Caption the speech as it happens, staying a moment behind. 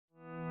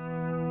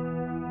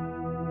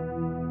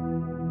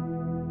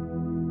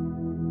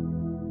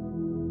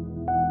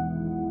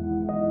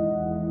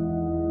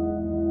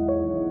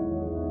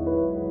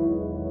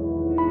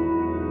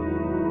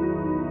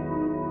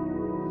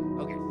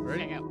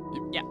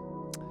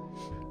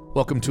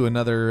Welcome to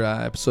another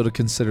episode of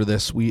Consider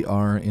This. We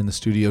are in the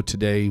studio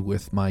today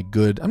with my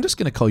good, I'm just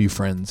going to call you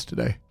friends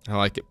today. I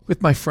like it.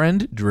 With my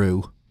friend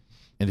Drew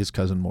and his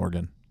cousin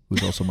Morgan,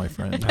 who's also my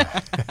friend.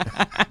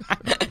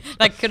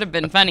 That could have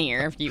been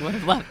funnier if you would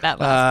have left that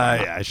last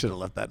part. Yeah, I should have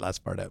left that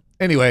last part out.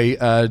 Anyway,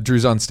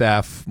 Drew's on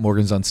staff,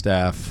 Morgan's on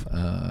staff,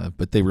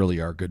 but they really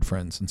are good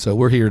friends. And so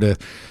we're here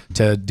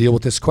to deal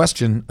with this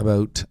question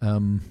about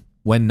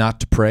when not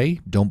to pray.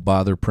 Don't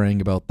bother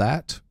praying about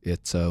that.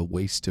 It's a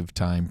waste of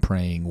time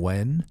praying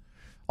when.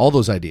 All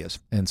those ideas.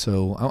 And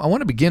so I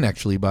want to begin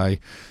actually by,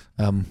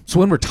 so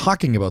when we're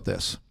talking about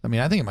this, I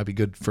mean, I think it might be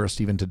good for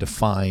us even to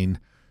define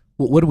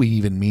what do we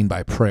even mean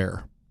by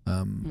prayer?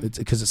 It's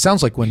because it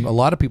sounds like when a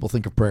lot of people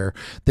think of prayer,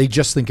 they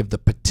just think of the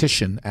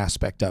petition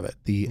aspect of it,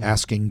 the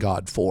asking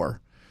God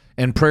for.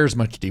 And prayer is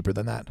much deeper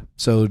than that.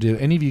 So do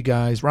any of you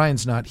guys,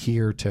 Ryan's not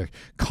here to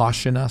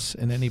caution us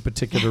in any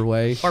particular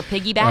way. Or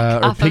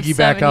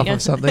piggyback off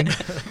of something.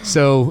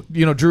 So,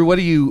 Drew, what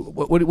do you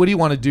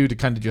want to do to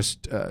kind of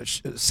just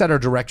set our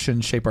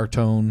direction, shape our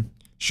tone?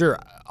 Sure.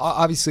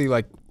 Obviously,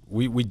 like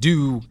we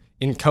do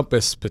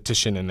encompass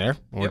petition in there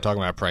when we're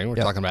talking about praying. We're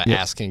talking about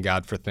asking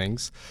God for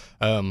things.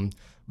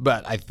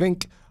 But I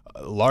think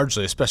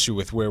largely, especially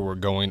with where we're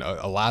going,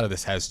 a lot of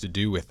this has to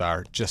do with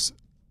our just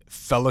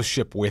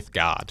fellowship with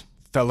God,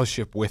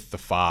 fellowship with the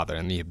Father,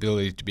 and the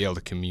ability to be able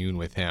to commune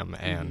with Him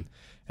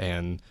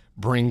and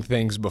bring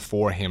things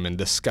before Him and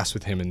discuss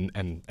with Him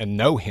and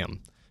know Him.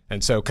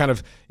 And so kind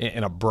of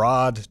in a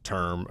broad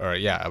term,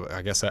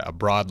 I guess a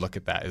broad look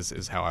at that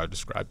is how I would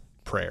describe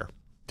prayer.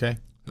 Okay.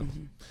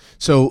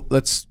 So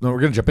we're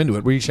going to jump into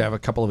it. We each have a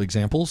couple of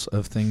examples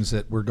of things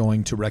that we're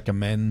going to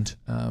recommend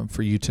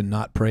for you to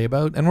not pray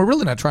about. And we're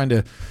really not trying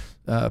to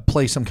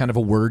play some kind of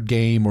a word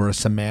game or a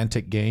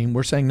semantic game.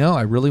 We're saying, no,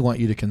 I really want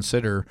you to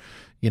consider,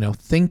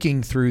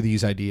 thinking through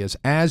these ideas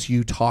as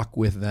you talk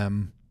with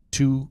them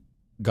to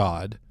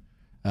God.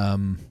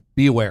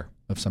 Be aware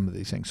of some of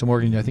these things. So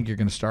Morgan, I think you're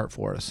going to start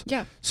for us.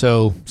 Yeah.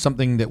 So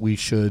something that we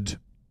should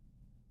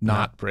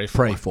not pray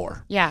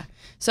for. Yeah.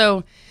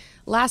 So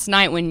last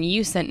night when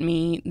you sent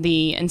me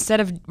instead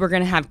of we're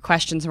going to have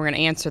questions and we're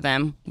going to answer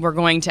them, we're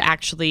going to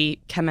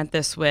actually come at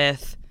this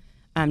with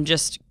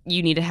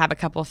you need to have a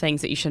couple of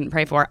things that you shouldn't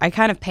pray for. I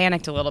kind of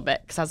panicked a little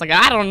bit because I was like,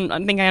 I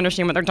don't think I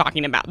understand what they're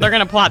talking about. They're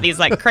going to plot these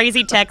like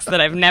crazy texts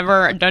that I've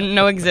never didn't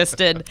know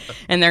existed,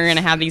 and they're going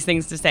to have these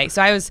things to say.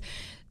 So I was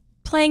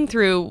playing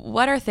through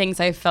what are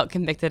things I felt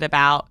convicted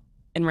about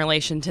in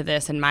relation to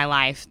this in my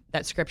life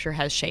that Scripture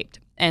has shaped.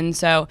 And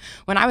so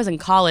when I was in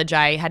college,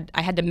 I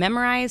had to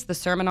memorize the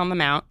Sermon on the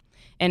Mount.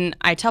 And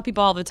I tell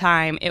people all the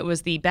time, it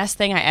was the best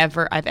thing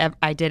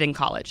I did in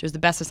college. It was the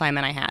best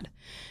assignment I had.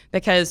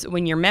 Because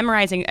when you're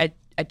memorizing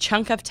a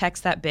chunk of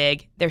text that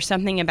big, there's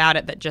something about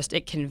it that just,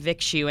 it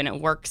convicts you and it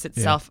works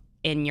itself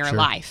in your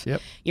life.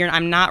 Yep.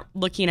 I'm not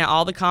looking at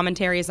all the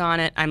commentaries on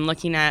it. I'm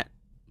looking at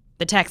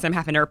the text. I'm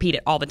having to repeat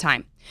it all the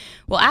time.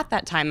 Well, at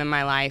that time in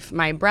my life,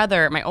 my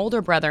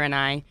older brother and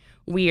I,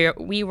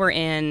 we were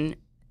in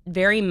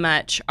very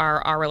much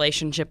our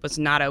relationship was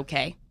not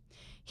okay.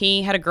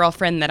 He had a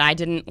girlfriend that I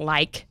didn't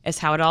like, is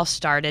how it all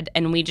started,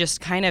 and we just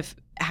kind of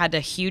had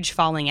a huge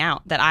falling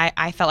out that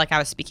I felt like I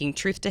was speaking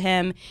truth to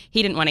him.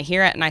 He didn't want to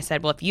hear it, and I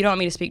said, well, if you don't want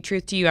me to speak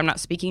truth to you, I'm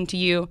not speaking to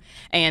you.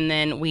 And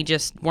then we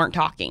just weren't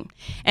talking.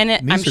 And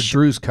these are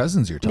Drew's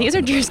cousins you're talking about.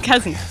 These are Drew's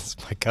cousins.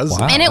 It's my cousin.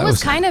 Wow, and it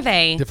was kind of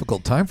a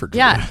difficult time for Drew.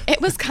 Yeah, it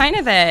was kind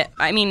of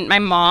my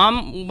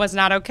mom was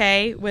not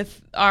okay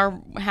with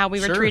how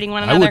we were treating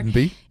one another. I wouldn't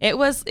be. It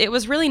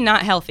was really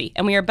not healthy.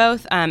 And we were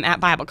both at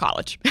Bible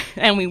college.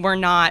 And we were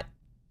not,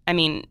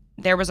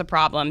 there was a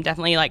problem,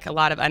 definitely like a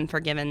lot of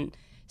unforgiven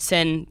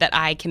sin that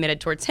I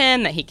committed towards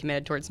him, that he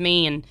committed towards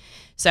me. And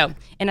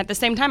at the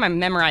same time, I'm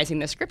memorizing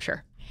the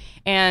Scripture.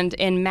 And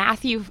in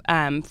Matthew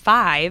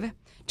 5,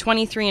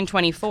 23 and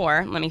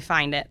 24, let me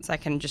find it so I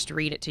can just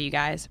read it to you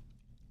guys.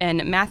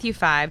 In Matthew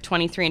 5,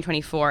 23 and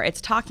 24,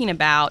 it's talking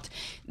about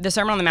the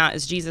Sermon on the Mount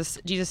is Jesus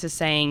is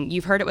saying,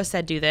 you've heard it was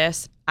said, do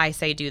this, I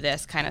say do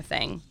this kind of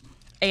thing.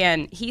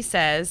 And he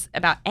says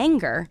about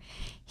anger,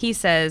 he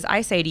says,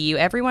 I say to you,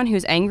 everyone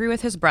who's angry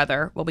with his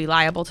brother will be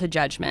liable to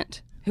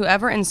judgment.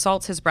 Whoever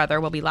insults his brother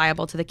will be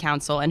liable to the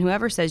council, and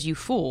whoever says you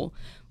fool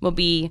will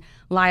be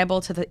liable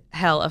to the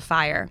hell of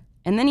fire.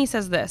 And then he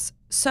says this,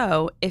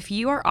 so if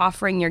you are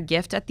offering your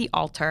gift at the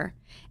altar,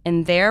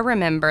 and there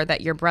remember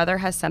that your brother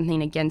has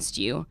something against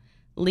you,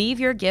 leave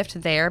your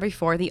gift there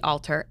before the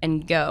altar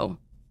and go.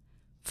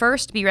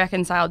 First be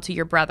reconciled to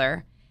your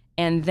brother,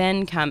 and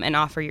then come and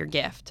offer your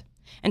gift.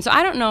 And so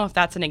I don't know if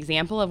that's an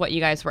example of what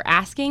you guys were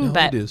asking, No,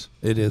 but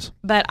it is.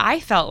 But I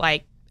felt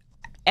like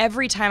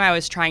every time I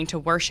was trying to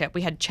worship,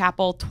 we had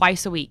chapel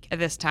twice a week at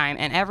this time,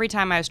 and every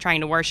time I was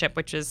trying to worship,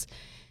 which is,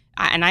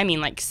 and I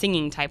mean like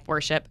singing type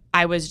worship,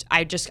 I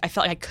felt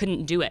like I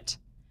couldn't do it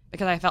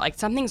because I felt like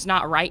something's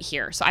not right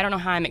here. So I don't know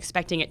how I'm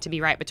expecting it to be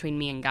right between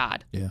me and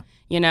God.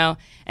 Yeah.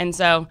 And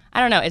so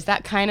I don't know. Is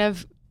that kind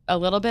of a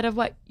little bit of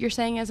what you're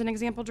saying as an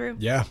example, Drew?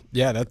 Yeah.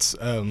 That's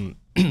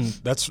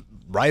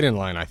right in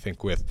line, I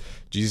think, with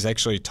Jesus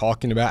actually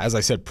talking about, as I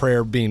said,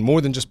 prayer being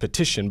more than just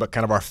petition, but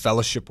kind of our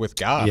fellowship with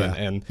God.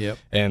 Yeah.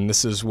 And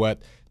this is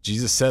what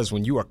Jesus says: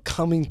 when you are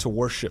coming to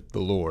worship the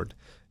Lord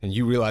and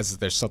you realize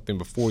that there's something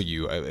before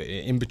you,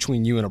 in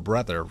between you and a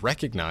brother,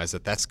 recognize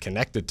that that's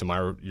connected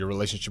to your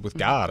relationship with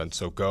God, and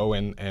so go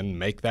and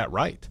make that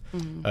right.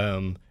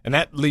 And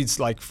that leads,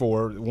 like,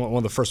 for one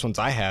of the first ones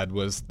I had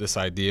was this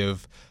idea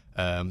of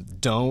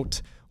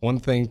one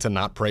thing to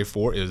not pray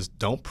for is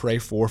don't pray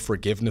for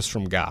forgiveness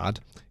from God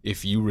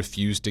if you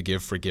refuse to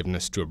give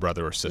forgiveness to a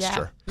brother or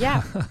sister.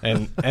 Yeah.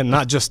 And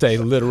not just a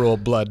literal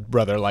blood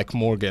brother like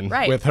Morgan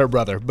with her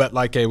brother, but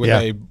like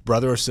a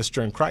brother or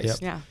sister in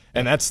Christ. Yeah.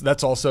 And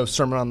that's also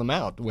Sermon on the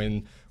Mount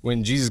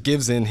when Jesus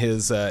gives in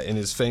his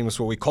famous,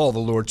 what we call the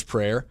Lord's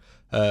Prayer,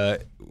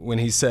 when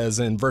he says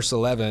in verse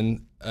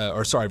 12,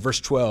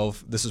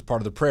 this is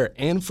part of the prayer,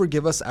 and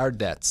forgive us our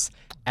debts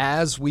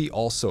as we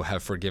also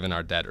have forgiven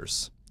our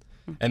debtors.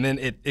 And then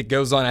it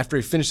goes on after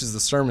he finishes the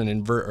sermon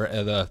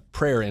the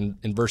prayer in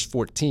verse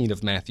 14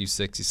 of Matthew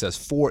 6. He says,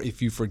 "For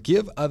if you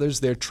forgive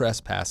others their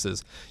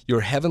trespasses,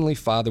 your heavenly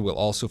Father will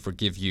also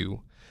forgive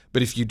you.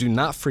 But if you do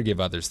not forgive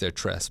others their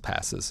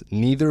trespasses,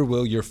 neither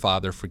will your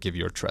Father forgive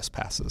your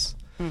trespasses."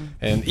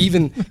 And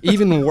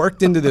even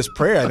worked into this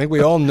prayer, I think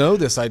we all know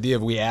this idea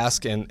of we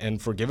ask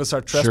and forgive us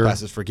our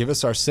trespasses, forgive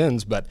us our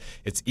sins, but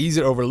it's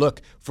easy to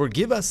overlook.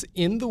 Forgive us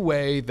in the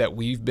way that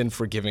we've been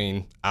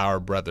forgiving our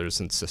brothers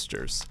and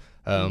sisters.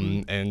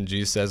 And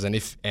Jesus says, and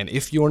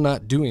if you're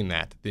not doing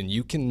that, then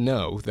you can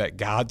know that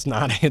God's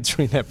not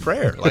answering that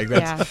prayer. Like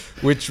that's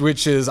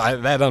which is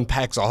that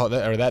unpacks all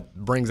that, or that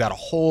brings out a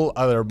whole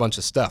other bunch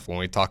of stuff when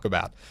we talk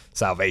about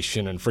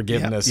salvation and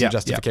forgiveness and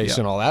justification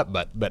and all that.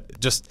 But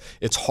just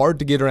it's hard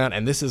to get around,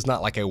 and this is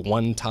not like a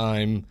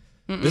one-time.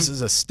 This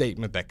is a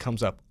statement that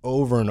comes up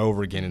over and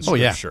over again in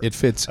Scripture. It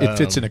fits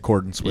in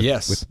accordance with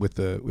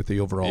the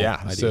overall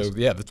ideas. So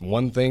that's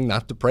one thing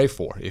not to pray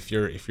for if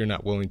you're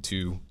not willing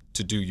to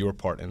do your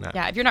part in that.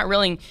 Yeah, if you're not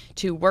willing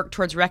to work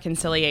towards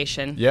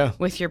reconciliation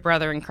with your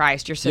brother in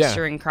Christ, your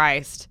sister in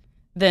Christ,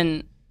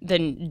 then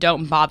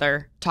don't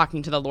bother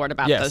talking to the Lord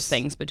about those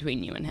things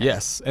between you and him.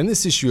 Yes, and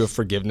this issue of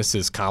forgiveness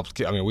is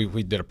complicated. I mean,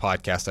 we did a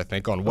podcast, I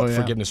think, on what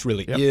forgiveness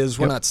really is.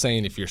 We're not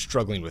saying if you're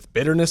struggling with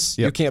bitterness,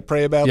 you can't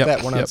pray about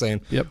that. We're not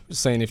saying. We're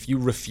saying if you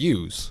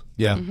refuse.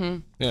 Yeah.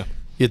 Mm-hmm.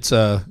 It's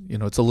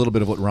it's a little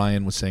bit of what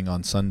Ryan was saying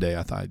on Sunday.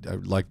 I thought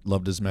I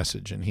loved his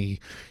message, and he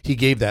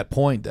gave that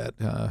point that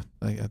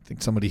I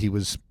think somebody he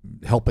was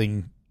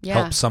helping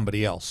help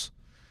somebody else.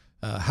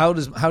 How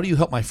do you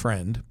help my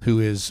friend who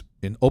is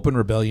in open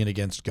rebellion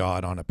against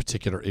God on a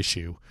particular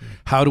issue?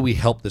 How do we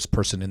help this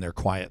person in their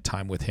quiet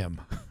time with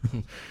him?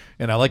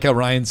 And I like how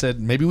Ryan said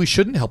maybe we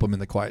shouldn't help him in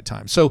the quiet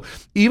time. So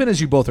even as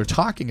you both are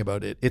talking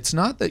about it, it's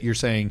not that you're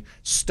saying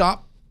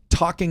stop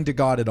talking to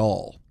God at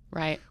all.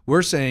 Right.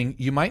 We're saying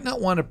you might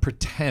not want to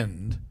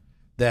pretend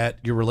that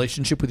your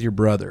relationship with your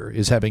brother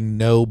is having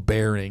no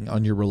bearing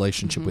on your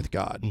relationship with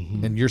God.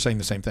 And you're saying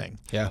the same thing.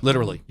 Yeah.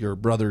 Literally. Your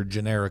brother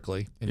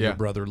generically and your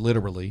brother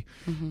literally.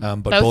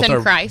 But both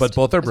in Christ, but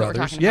both are is what we're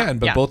brothers. talking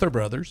about. Both are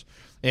brothers.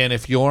 And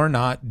if you're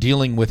not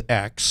dealing with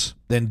X,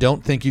 then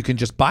don't think you can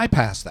just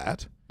bypass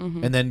that.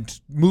 And then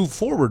move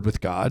forward with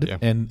God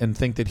and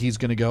think that he's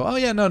going to go, oh,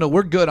 yeah, no,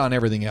 we're good on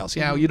everything else.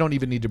 Yeah, you don't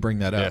even need to bring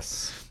that up.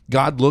 Yes.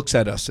 God looks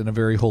at us in a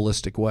very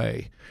holistic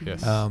way.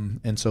 Yes.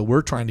 And so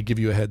we're trying to give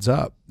you a heads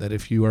up that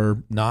if you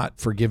are not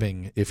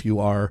forgiving, if you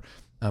are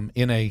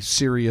in a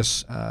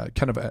serious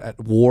kind of at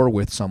war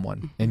with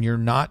someone and you're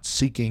not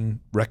seeking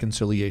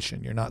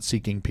reconciliation, you're not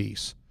seeking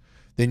peace,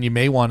 then you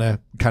may want to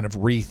kind of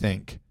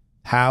rethink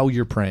how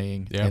you're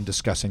praying and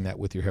discussing that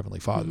with your Heavenly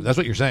Father. That's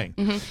what you're saying.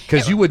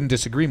 Because you wouldn't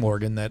disagree,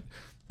 Morgan, that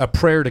a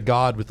prayer to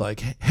God with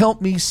like,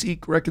 help me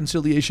seek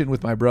reconciliation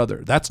with my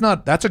brother. That's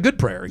a good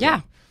prayer. Again.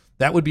 Yeah.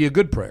 That would be a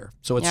good prayer.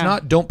 So it's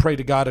not don't pray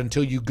to God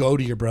until you go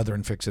to your brother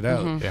and fix it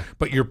out.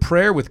 But your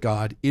prayer with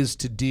God is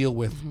to deal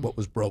with what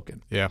was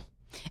broken. Yeah.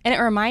 And it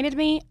reminded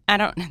me,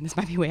 this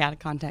might be way out of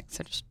context,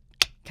 so just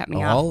cut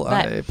me off.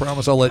 I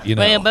promise I'll let you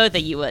know. Well, both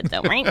of you would,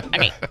 though, right?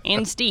 Okay.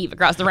 And Steve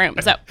across the room.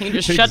 So you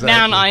just shut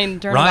down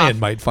and turn Ryan it off.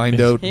 might find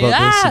out about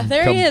this and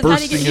there come he is.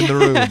 bursting in the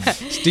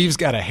room. Steve's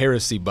got a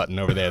heresy button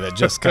over there that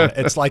just kind of,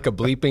 it's like a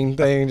bleeping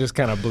thing, just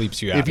kind of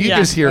bleeps you out. If you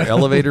just hear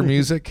elevator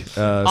music,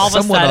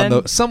 someone on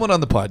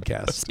the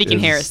podcast Speaking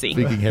heresy.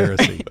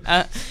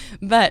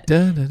 But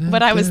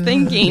what I was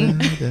thinking,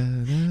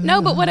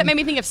 but what it made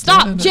me think of,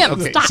 stop, Jim,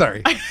 stop.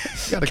 Sorry.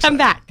 Come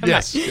back.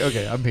 Yes.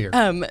 Okay, I'm here.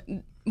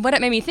 What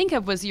it made me think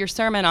of was your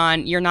sermon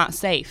on you're not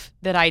safe.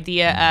 That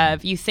idea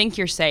of you think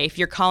you're safe,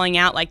 you're calling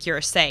out like you're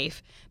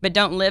safe, but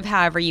don't live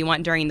however you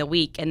want during the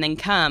week, and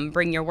then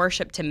bring your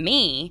worship to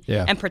me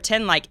and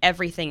pretend like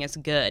everything is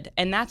good.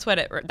 And that's what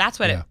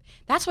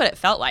it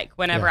felt like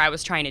whenever I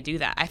was trying to do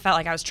that. I felt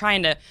like I was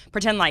trying to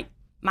pretend like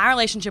my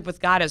relationship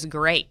with God is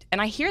great. And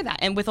I hear that.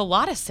 And with a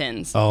lot of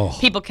sins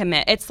people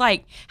commit, it's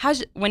like,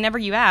 whenever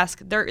you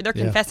ask, they're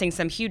confessing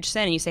some huge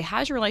sin, and you say,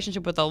 how's your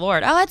relationship with the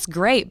Lord? Oh, that's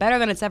great. Better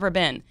than it's ever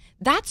been.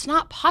 That's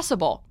not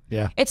possible.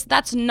 Yeah.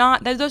 That's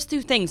not, those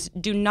two things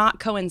do not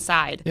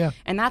coincide. Yeah.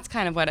 And that's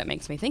kind of what it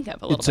makes me think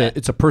of a little bit.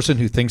 It's a person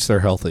who thinks they're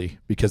healthy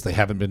because they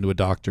haven't been to a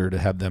doctor to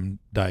have them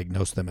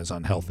diagnose them as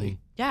unhealthy.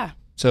 Yeah.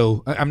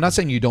 So I'm not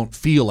saying you don't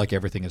feel like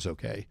everything is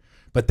okay,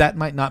 but that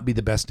might not be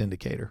the best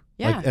indicator.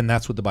 Yeah. And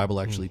that's what the Bible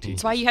actually teaches.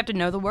 That's why you have to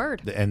know the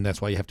word. And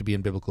that's why you have to be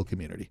in biblical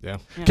community. Yeah.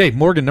 Okay,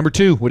 Morgan, number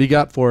 2, what do you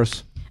got for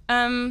us?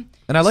 Um,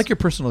 And I like your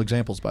personal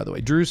examples, by the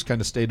way. Drew's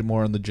kind of stayed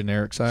more on the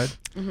generic side.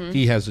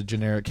 He has a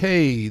generic,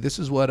 hey, this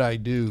is what I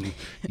do.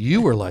 You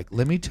were like,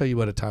 let me tell you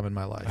about a time in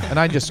my life. And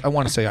I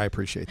want to say I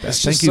appreciate that.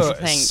 Thank you.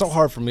 It's so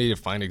hard for me to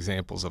find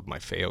examples of my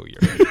failure.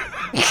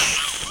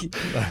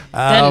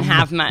 Didn't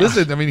have much.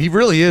 Listen, I mean, he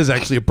really is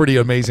actually a pretty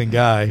amazing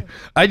guy.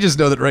 I just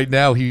know that right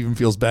now he even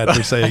feels bad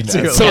for saying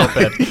that. So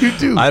you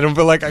do. I don't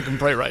feel like I can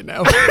pray right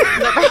now.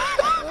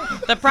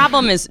 The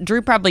problem is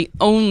Drew probably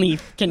only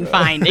can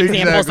find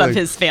examples of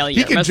his failure.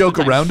 He can most of joke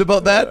the time. around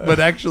about that, but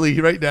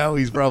actually right now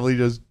he's probably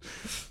just,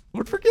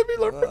 Lord, forgive me,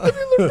 Lord, forgive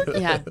me, Lord, forgive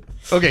me. Yeah.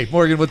 Okay,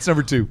 Morgan, what's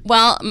number 2?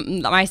 Well,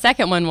 my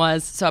second one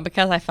was, so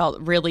because I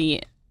felt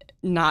really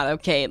not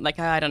okay, like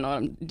I don't know what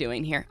I'm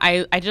doing here.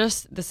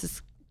 This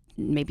is,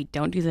 maybe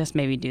don't do this,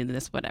 maybe do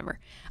this, whatever.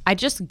 I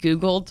just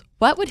Googled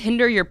what would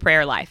hinder your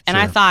prayer life. And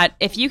I thought,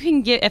 if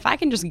I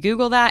can just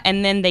Google that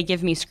and then they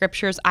give me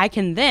scriptures, I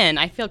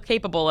feel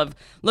capable of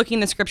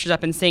looking the scriptures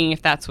up and seeing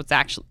if that's what's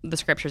actually the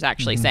scriptures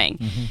actually saying.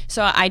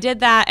 So I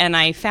did that, and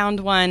I found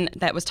one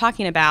that was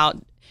talking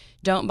about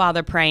don't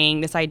bother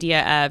praying, this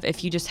idea of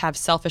if you just have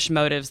selfish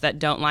motives that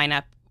don't line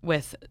up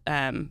with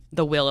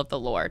the will of the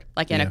Lord,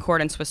 like in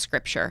accordance with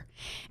Scripture.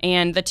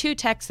 And the 2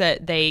 texts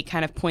that they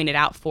kind of pointed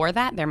out for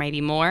that, there may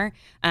be more,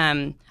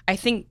 I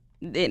think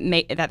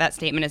that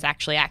statement is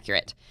actually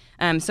accurate.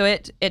 So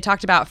it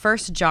talked about 1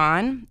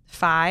 John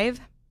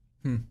 5,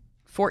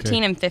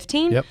 14 and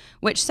 15,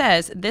 which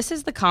says, this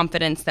is the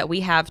confidence that we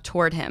have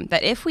toward him,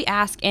 that if we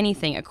ask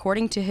anything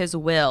according to his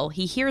will,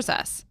 he hears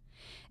us.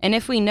 And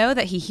if we know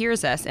that he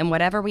hears us in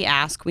whatever we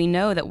ask, we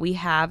know that we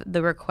have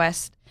the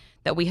request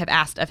that we have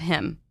asked of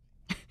him.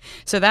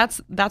 So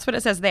that's what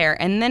it says there.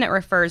 And then it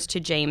refers to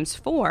James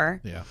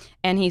 4. Yeah.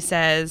 And he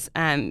says,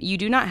 you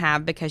do not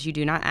have because you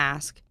do not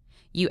ask.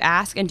 You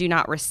ask and do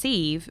not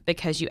receive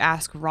because you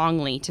ask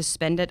wrongly to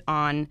spend it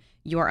on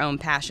your own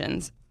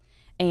passions.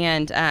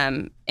 And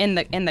in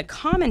the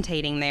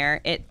commentating there,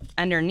 it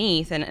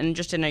underneath and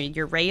just in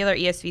your regular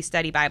ESV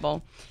study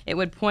Bible, it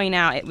would point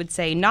out, it would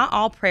say, not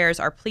all prayers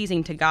are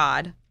pleasing to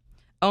God,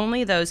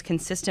 only those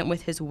consistent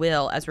with his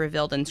will as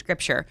revealed in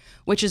Scripture,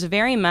 which is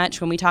very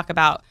much when we talk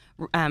about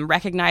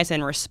recognize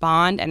and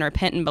respond and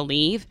repent and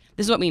believe,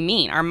 this is what we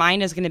mean. Our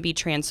mind is going to be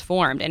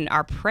transformed, and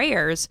our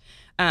prayers,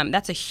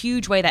 that's a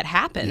huge way that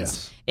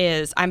happens,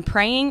 is I'm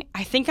praying,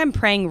 I think I'm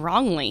praying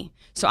wrongly.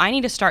 So I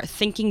need to start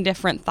thinking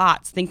different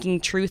thoughts,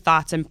 thinking true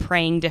thoughts, and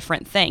praying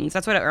different things.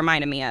 That's what it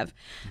reminded me of.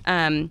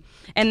 And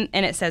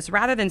it says,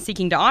 rather than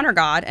seeking to honor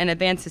God and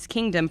advance his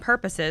kingdom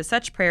purposes,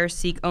 such prayers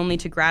seek only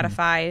to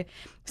gratify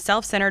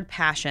self-centered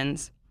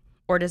passions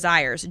or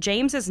desires.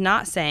 James is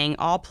not saying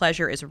all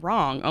pleasure is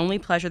wrong, only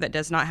pleasure that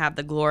does not have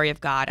the glory of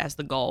God as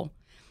the goal.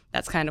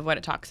 That's kind of what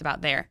it talks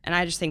about there. And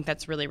I just think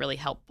that's really, really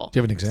helpful. Do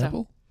you have an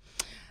example?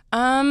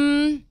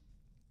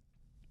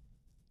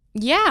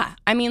 Yeah.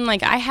 I mean,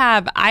 like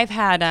I've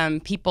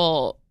had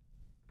people,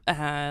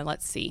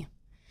 let's see.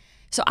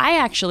 So I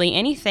actually,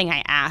 anything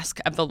I ask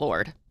of the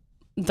Lord,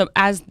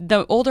 as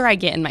the older I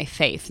get in my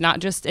faith, not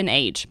just in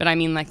age, but I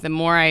mean like the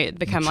more I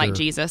become like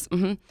Jesus,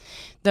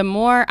 the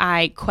more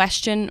I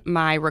question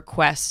my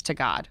requests to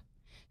God.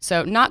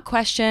 So not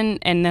question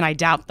and then I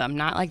doubt them,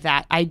 not like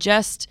that. I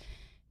just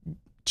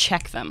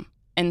check them.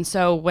 And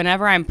so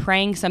whenever I'm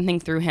praying something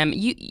through him,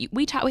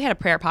 we had a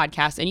prayer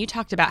podcast and you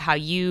talked about how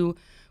you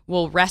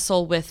will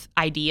wrestle with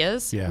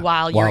ideas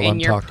while you're in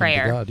your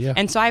prayer. God,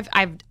 and so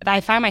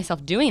I find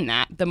myself doing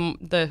that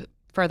the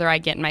further I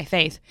get in my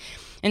faith.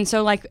 And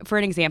so like, for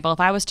an example, if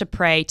I was to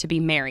pray to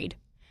be married,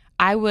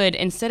 I would,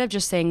 instead of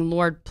just saying,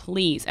 Lord,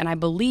 please, and I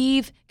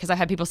believe, because I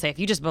had people say, if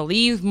you just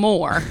believe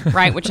more,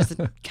 right, which is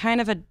kind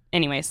of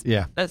anyways,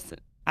 that's,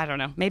 I don't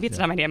know, maybe it's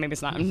a dumb idea, maybe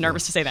it's not. I'm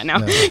nervous to say that now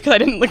because I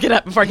didn't look it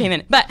up before I came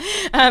in. But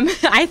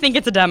I think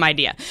it's a dumb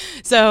idea.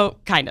 So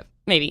kind of,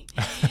 maybe.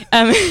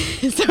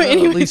 So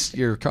anyway. At least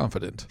you're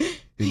confident.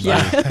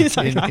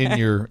 In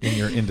your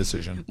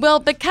indecision. Well,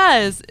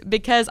 because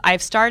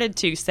I've started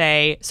to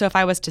say, so if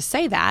I was to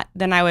say that,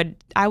 then I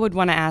would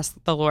want to ask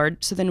the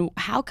Lord, so then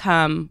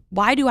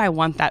why do I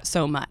want that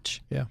so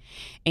much? Yeah.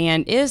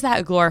 And is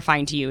that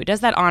glorifying to you?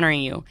 Does that honor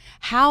you?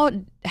 How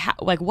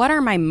what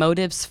are my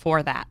motives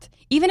for that?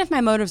 Even if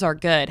my motives are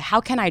good,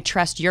 how can I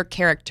trust your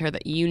character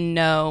that you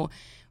know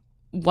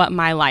what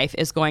my life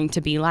is going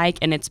to be like,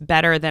 and it's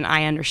better than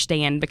I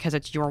understand because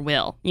it's your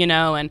will,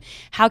 and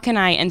how can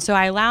and so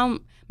I allow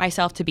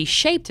myself to be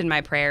shaped in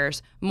my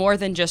prayers more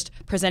than just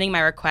presenting my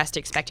request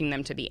expecting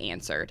them to be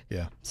answered.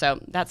 Yeah. So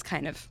that's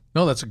kind of...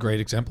 No, that's a great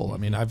example. I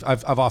mean,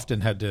 I've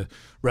often had to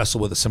wrestle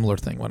with a similar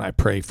thing when I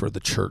pray for the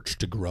church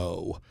to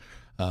grow.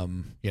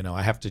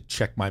 I have to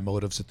check my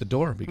motives at the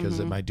door because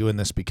am I doing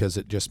this because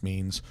it just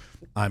means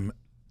I'm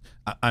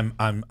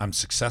I'm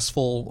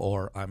successful,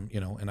 or I'm,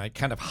 and I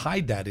kind of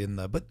hide that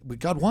but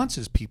God wants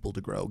his people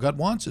to grow. God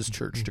wants his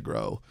church to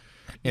grow.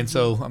 And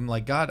so I'm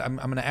like, God, I'm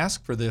going to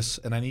ask for this,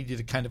 and I need you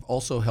to kind of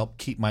also help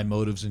keep my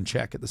motives in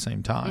check at the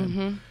same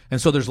time.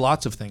 And so there's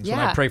lots of things. When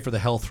I pray for the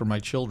health for my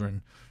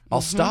children,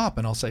 I'll stop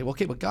and I'll say,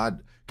 okay, but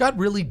God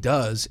really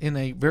does, in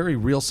a very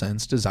real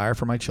sense, desire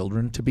for my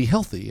children to be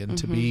healthy and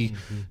to be,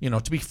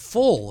 to be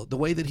full the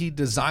way that he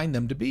designed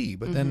them to be.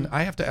 But then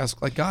I have to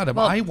ask, like, God, am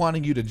I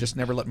wanting you to just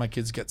never let my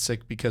kids get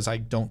sick because I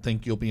don't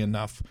think you'll be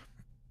enough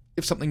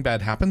if something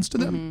bad happens to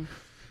them?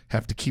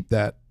 Have to keep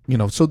that,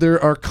 so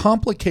there are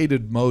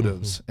complicated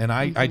motives. And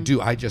I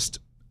just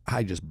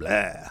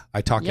blah.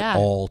 I talk it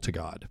all to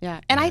God.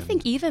 Yeah. And I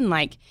think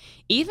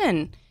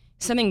even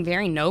something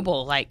very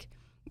noble, like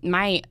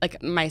my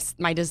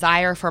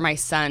desire for my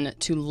son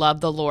to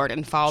love the Lord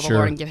and follow the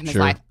Lord and give him his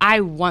life.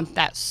 I want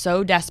that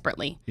so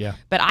desperately. Yeah.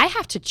 But I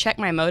have to check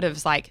my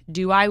motives. Like,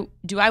 do I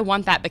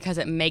want that because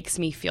it makes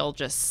me feel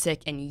just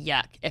sick and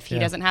yuck if he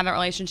doesn't have that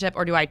relationship,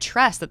 or do I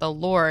trust that the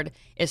Lord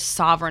is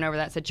sovereign over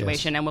that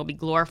situation and will be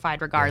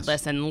glorified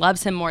regardless and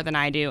loves him more than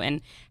I do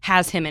and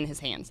has him in his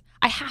hands?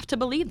 I have to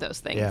believe those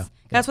things. Yeah.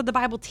 That's what the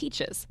Bible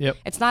teaches. Yep.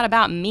 It's not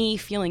about me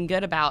feeling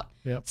good about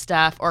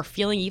stuff or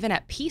feeling even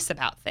at peace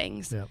about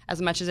things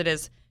as much as it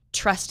is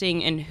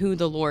trusting in who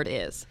the Lord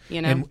is,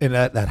 And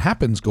that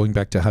happens, going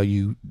back to how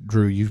you,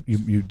 Drew,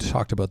 you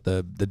talked about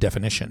the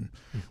definition.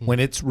 When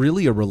it's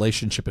really a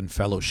relationship and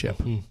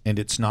fellowship, and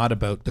it's not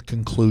about the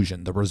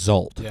conclusion, the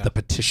result, the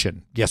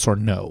petition, yes or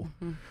no.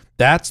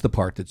 That's the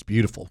part that's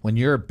beautiful. When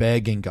you're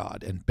begging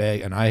God and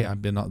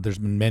there's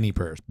been many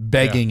prayers,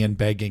 begging and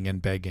begging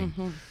and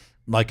begging.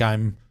 Like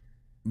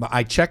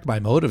I check my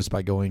motives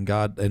by going,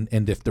 God,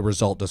 and if the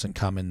result doesn't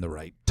come in the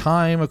right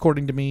time,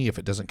 according to me, if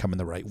it doesn't come in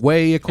the right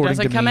way, according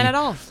to me. If it doesn't come in at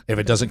all. If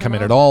it doesn't come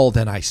in at all,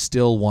 then I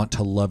still want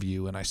to love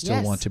you, and I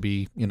still want to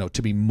be,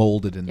 to be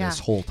molded in this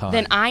whole time.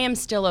 Then I am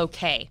still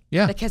okay.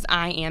 Yeah. Because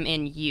I am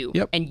in you.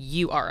 Yep. And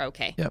you are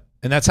okay. Yep.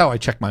 And that's how I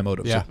check my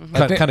motives. Yeah.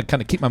 So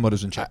kind of keep my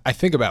motives in check. I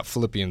think about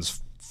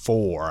Philippians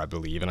 4, I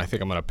believe, and I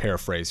think I'm going to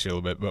paraphrase here a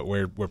little bit, but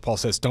where Paul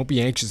says, don't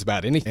be anxious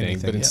about anything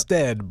but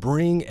instead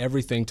bring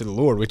everything to the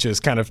Lord, which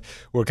is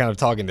we're kind of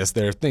talking this.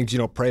 There are things you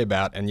don't pray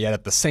about, and yet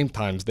at the same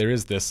time, there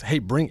is this, hey,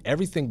 bring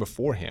everything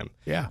before him.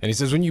 Yeah. And he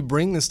says, when you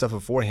bring this stuff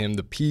before him,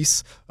 the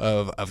peace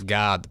of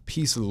God, the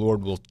peace of the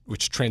Lord,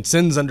 which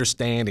transcends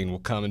understanding, will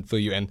come and fill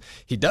you. And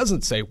he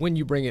doesn't say, when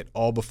you bring it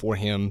all before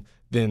him,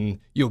 then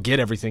you'll get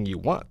everything you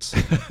want,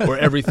 or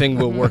everything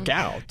will work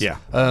out. Yeah.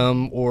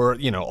 Or,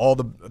 all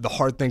the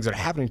hard things that are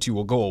happening to you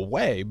will go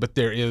away. But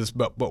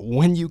but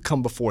when you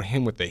come before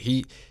him with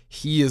he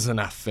is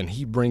enough, and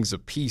he brings a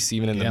peace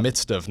even in the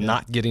midst of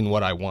not getting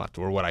what I want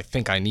or what I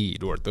think I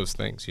need, or those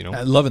things,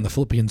 I love in the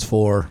Philippians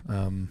 4,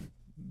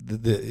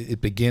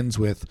 it begins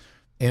with,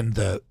 and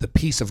the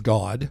peace of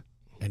God,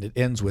 and it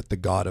ends with the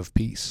God of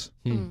peace.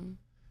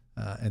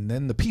 And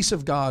then the peace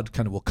of God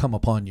kind of will come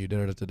upon you,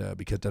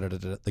 because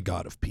the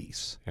God of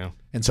peace. Yeah.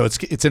 And so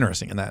it's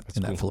interesting in that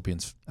that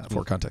Philippians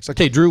 4 context.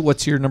 Okay, Drew,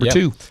 what's your number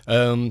 2?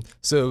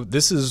 So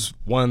this is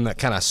one that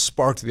kind of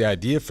sparked the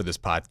idea for this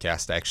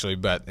podcast, actually,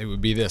 but it would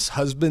be this: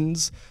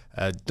 husbands,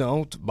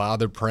 don't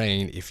bother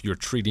praying if you're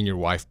treating your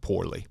wife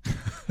poorly.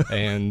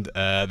 And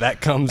that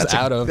comes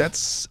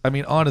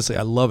honestly,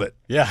 I love it.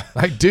 Yeah.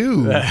 I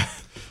do.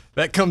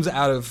 That comes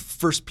out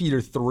of 1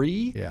 Peter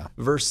 3,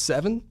 verse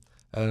 7.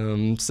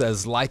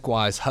 Says,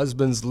 likewise,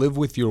 husbands, live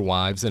with your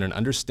wives in an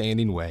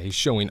understanding way,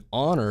 showing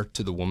honor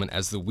to the woman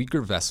as the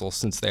weaker vessel,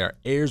 since they are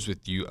heirs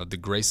with you of the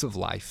grace of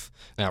life.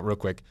 Now, real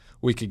quick,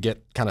 we could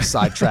get kind of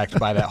sidetracked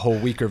by that whole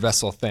weaker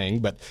vessel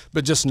thing, but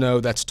just know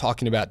that's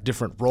talking about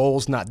different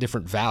roles, not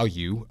different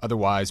value.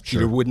 Otherwise,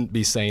 Peter wouldn't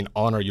be saying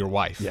honor your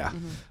wife. Yeah.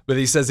 But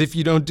he says, if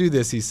you don't do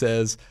this, he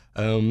says,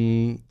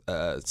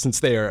 since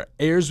they are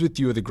heirs with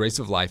you of the grace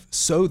of life,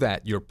 so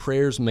that your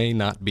prayers may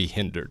not be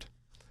hindered.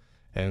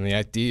 And the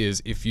idea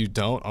is, if you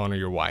don't honor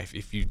your wife,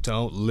 if you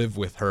don't live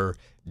with her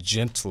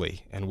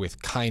gently and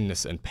with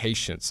kindness and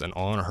patience and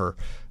honor her,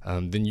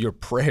 then your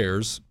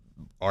prayers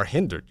are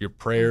hindered. Your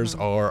prayers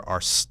are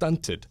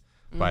stunted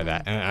by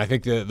that. And I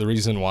think the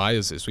reason why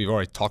is we've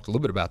already talked a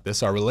little bit about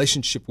this. Our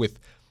relationship with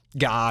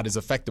God is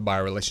affected by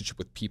our relationship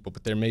with people,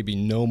 but there may be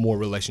no more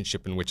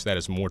relationship in which that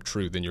is more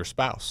true than your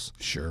spouse.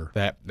 Sure.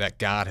 That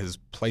God has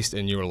placed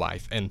in your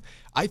life. And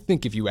I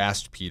think if you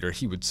asked Peter,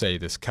 he would say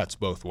this cuts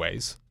both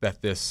ways,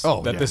 that this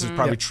is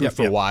probably true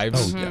for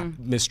wives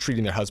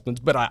mistreating their husbands.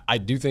 But I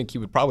do think he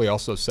would probably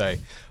also say,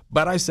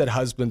 but I said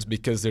husbands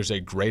because there's a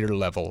greater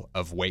level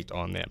of weight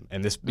on them.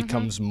 And this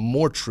becomes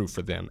more true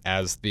for them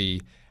as the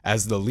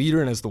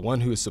leader and as the one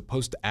who is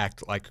supposed to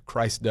act like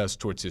Christ does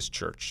towards his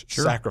church,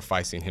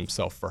 sacrificing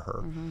himself for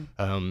her.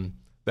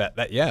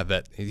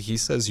 That he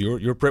says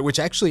your prayer, which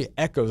actually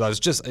echoes. I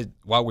was just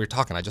while we were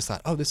talking, I just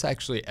thought, this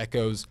actually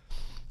echoes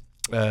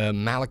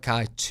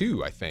Malachi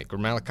 2, I think, or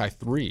Malachi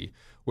 3,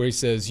 where he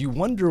says, you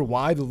wonder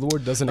why the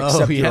Lord doesn't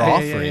accept your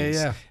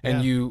offerings.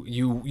 And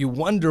you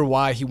wonder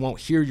why he won't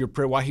hear your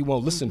prayer, why he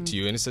won't listen to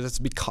you. And he says, it's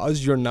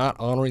because you're not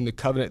honoring the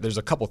covenant. There's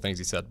a couple things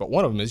he said, but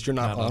one of them is you're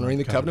not honoring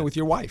the covenant with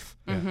your wife.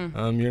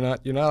 You're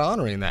not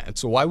honoring that. And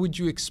so why would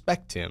you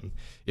expect him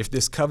if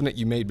this covenant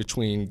you made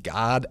between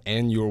God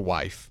and your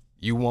wife,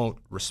 you won't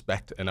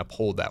respect and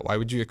uphold that? Why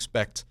would you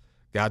expect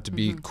God to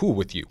be cool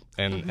with you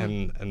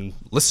and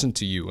listen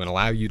to you and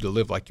allow you to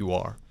live like you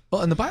are?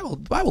 Well, and the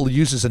Bible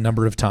uses a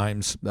number of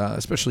times,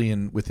 especially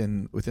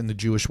within the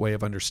Jewish way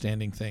of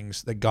understanding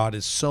things, that God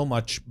is so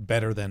much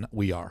better than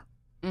we are.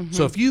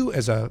 So if you,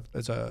 as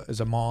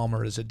a mom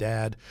or as a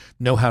dad,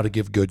 know how to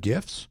give good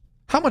gifts,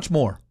 how much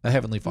more a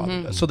Heavenly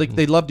Father does? So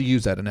they love to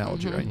use that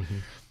analogy, right?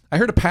 I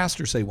heard a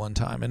pastor say one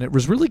time, and it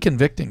was really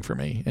convicting for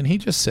me. And he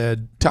just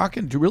said,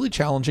 talking to really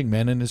challenging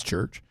men in his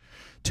church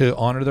to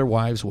honor their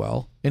wives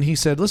well. And he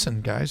said,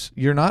 listen, guys,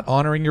 you're not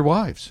honoring your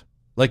wives.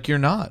 Like you're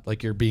not.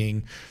 Like you're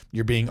being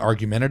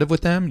argumentative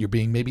with them. You're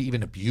being maybe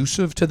even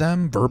abusive to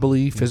them,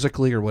 verbally,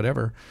 physically, or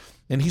whatever.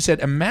 And he said,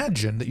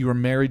 imagine that you were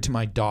married to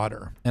my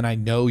daughter, and I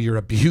know you're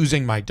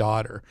abusing my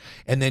daughter.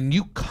 And then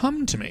you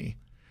come to me,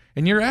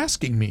 and you're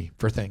asking me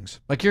for things.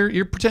 Like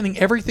you're pretending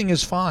everything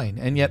is fine,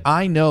 and yet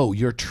I know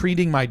you're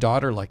treating my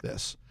daughter like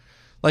this.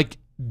 Like,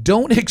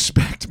 don't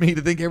expect me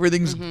to think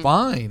everything's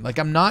fine. Like,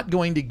 I'm not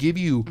going to give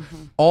you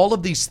all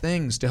of these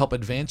things to help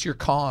advance your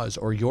cause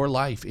or your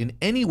life in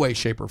any way,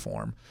 shape, or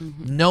form,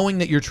 knowing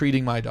that you're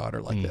treating my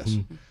daughter like this.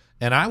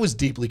 And I was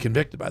deeply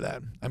convicted by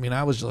that. I mean,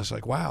 I was just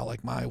like, wow,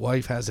 like my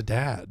wife has a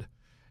dad.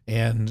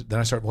 And then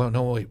I started, well,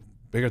 no, wait,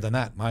 bigger than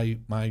that. My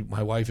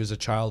wife is a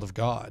child of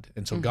God.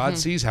 And so God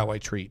sees how I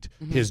treat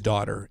his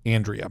daughter,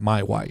 Andrea,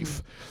 my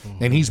wife.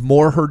 And he's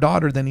more her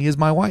daughter than he is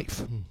my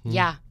wife.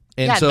 Yeah.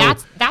 And yeah, so,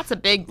 that's a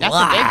big one.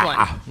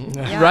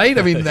 Yeah. Right?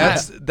 I mean,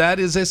 that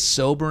is a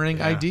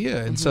sobering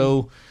idea. And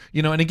so,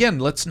 and again,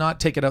 let's not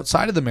take it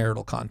outside of the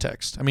marital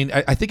context. I mean,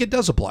 I think it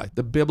does apply.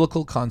 The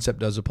biblical concept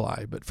does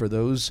apply. But for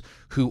those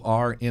who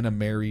are in a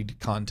married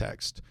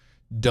context,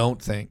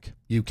 don't think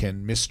you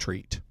can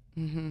mistreat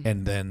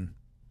and then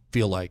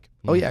feel like,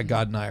 oh yeah,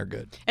 God and I are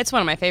good. It's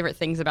one of my favorite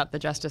things about the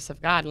justice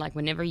of God. Like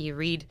whenever you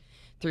read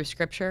through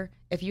Scripture,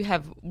 if you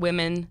have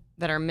women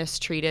that are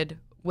mistreated,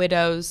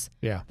 widows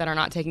that are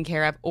not taken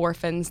care of,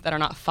 orphans that are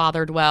not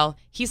fathered well,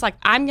 he's like,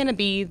 I'm going to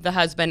be the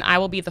husband, I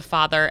will be the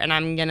father, and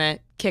I'm going to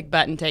kick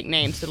butt and take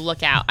names, so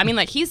look out. I mean,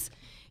 like he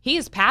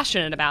is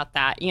passionate about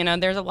that.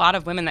 There's a lot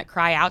of women that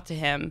cry out to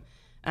him.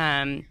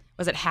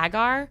 Was it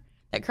Hagar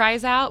that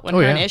cries out when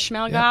her and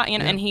Ishmael got,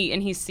 and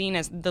he's seen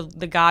as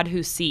the God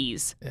who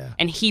sees,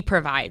 and he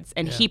provides,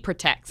 and he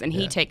protects, and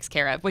he takes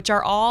care of, which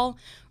are all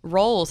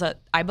roles that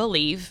I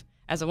believe,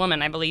 as a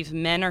woman, I believe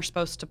men are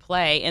supposed to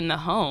play in the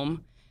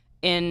home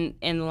in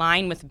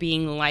line with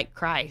being like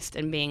Christ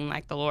and being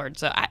like the Lord.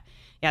 So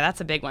that's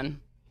a big one.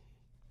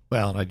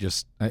 Well,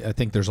 and I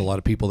think there's a lot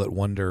of people that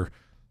wonder,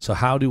 so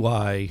how do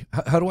I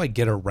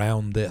get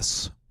around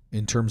this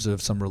in terms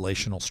of some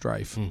relational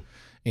strife?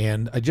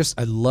 And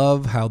I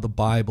love how the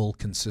Bible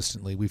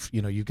consistently,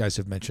 you guys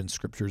have mentioned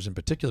scriptures in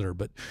particular,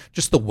 but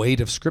just the weight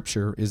of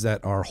Scripture is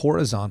that our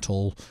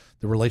horizontal,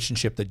 the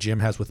relationship that Jim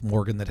has with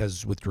Morgan, that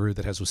has with Drew,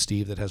 that has with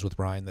Steve, that has with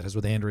Brian, that has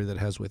with Andrea, that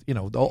has with,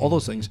 all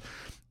those things,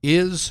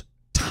 is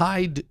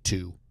tied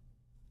to,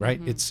 right?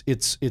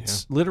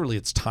 It's literally,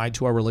 it's tied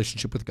to our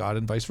relationship with God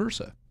and vice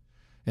versa.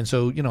 And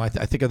so, I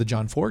think of the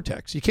John 4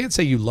 text. You can't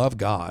say you love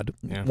God,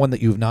 one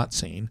that you have not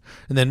seen,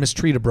 and then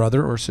mistreat a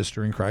brother or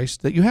sister in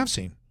Christ that you have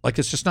seen. Like,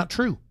 it's just not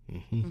true.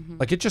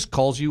 Like, it just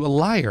calls you a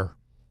liar.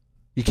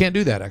 You can't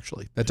do that,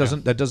 actually. That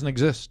doesn't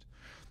exist.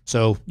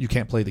 So you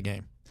can't play the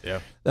game.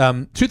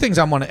 Two things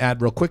I want to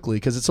add real quickly,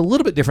 because it's a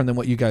little bit different than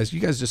what you guys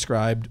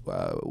described,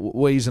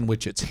 ways in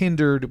which it's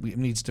hindered, it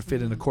needs to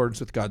fit in accordance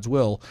with God's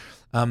will.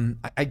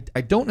 I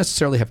don't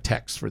necessarily have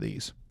texts for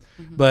these,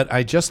 but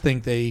I just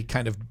think they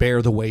kind of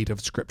bear the weight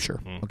of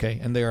Scripture. Okay,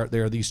 and there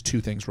are these two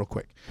things real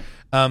quick.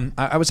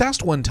 I was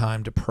asked one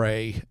time to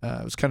pray.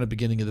 It was kind of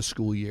beginning of the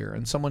school year,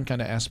 and someone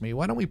kind of asked me,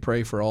 why don't we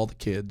pray for all the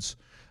kids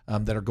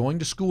that are going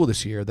to school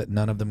this year, that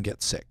none of them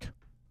get sick?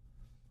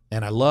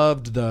 And I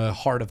loved the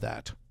heart of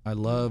that. I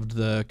loved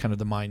the kind of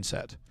the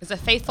mindset. It's a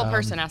faithful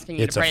person asking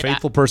you to pray that. It's a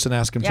faithful person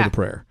asking for the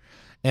prayer.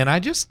 And I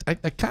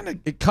kind of,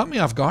 it caught me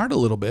off guard a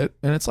little bit.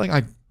 And it's like,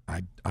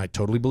 I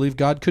totally believe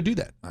God could do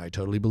that. I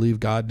totally believe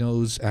God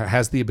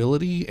has the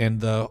ability and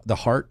the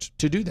heart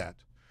to do that.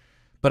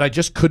 But I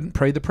just couldn't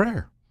pray the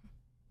prayer.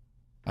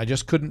 I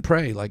just couldn't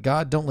pray. Like,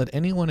 God, don't let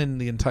anyone in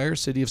the entire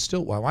city of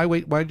Stillwater.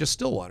 Why just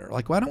Stillwater?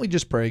 Like, why don't we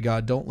just pray,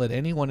 God, don't let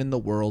anyone in the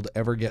world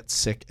ever get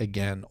sick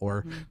again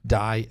or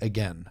die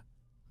again?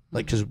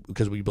 Like,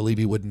 because we believe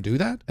he wouldn't do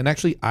that. And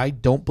actually, I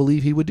don't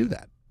believe he would do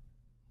that.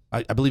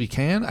 I believe he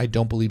can. I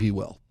don't believe he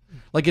will.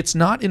 Like, it's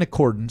not in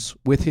accordance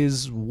with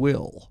his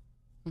will,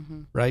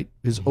 right?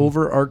 His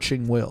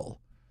overarching will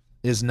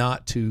is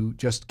not to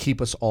just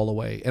keep us all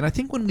away. And I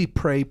think when we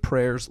pray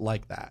prayers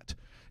like that,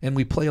 and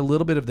we play a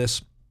little bit of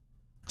this,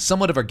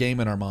 somewhat of our game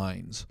in our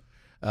minds,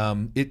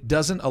 It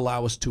doesn't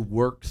allow us to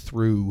work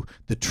through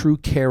the true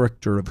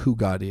character of who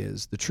God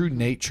is, the true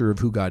nature of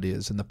who God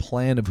is, and the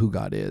plan of who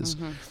God is.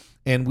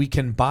 And we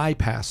can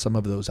bypass some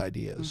of those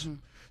ideas.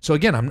 So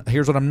again,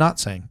 here's what I'm not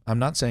saying. I'm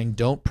not saying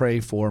don't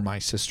pray for my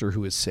sister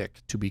who is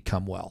sick to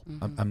become well.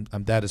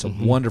 That is a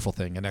wonderful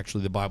thing, and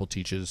actually the Bible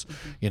teaches,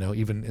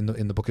 even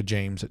in the book of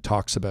James, it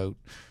talks about,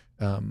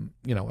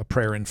 a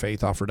prayer in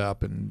faith offered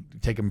up and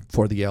take them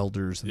for the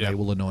elders and they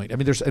will anoint. I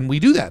mean, and we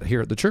do that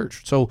here at the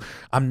church. So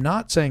I'm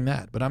not saying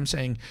that, but I'm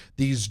saying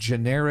these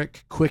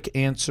generic, quick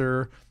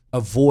answer,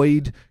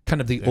 avoid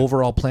kind of the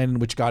overall plan in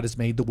which God has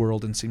made the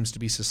world and seems to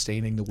be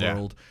sustaining the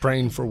world.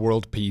 Praying for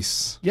world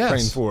peace. Yes.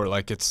 Praying for,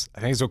 I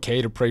think it's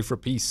okay to pray for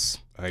peace.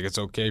 I think it's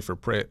okay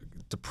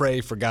to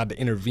pray for God to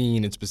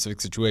intervene in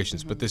specific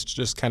situations. But this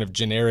just kind of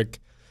generic,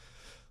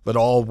 let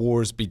all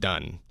wars be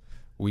done.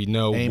 We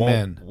know.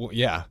 Amen.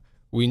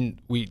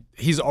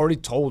 He's already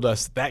told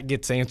us that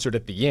gets answered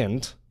at the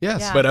end.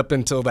 Yes. Yeah. But up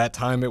until that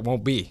time, it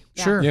won't be.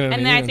 Yeah. Sure. You know what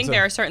And I then mean? I think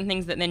there are certain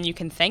things that then you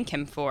can thank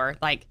him for,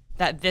 like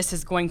that this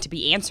is going to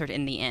be answered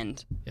in the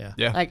end.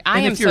 Yeah. Like I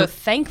And am if you're- so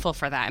thankful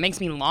for that. It makes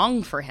me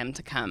long for him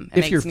to come. It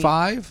If makes you're me,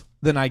 5,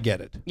 then I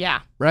get it.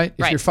 yeah. Right?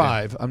 If Right. you're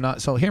 5, I'm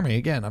not. So hear me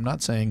again. I'm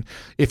not saying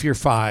if you're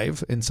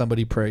 5 and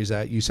somebody prays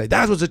that, you say,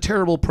 that was a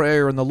terrible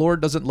prayer and the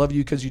Lord doesn't love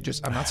you because you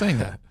just, I'm not saying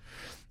that.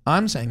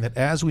 I'm saying that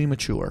as we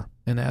mature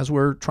and as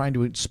we're trying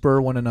to spur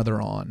one another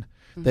on,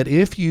 that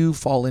if you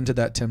fall into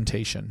that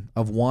temptation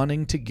of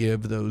wanting to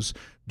give those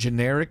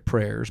generic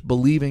prayers,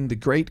 believing the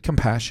great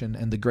compassion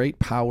and the great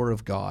power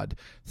of God,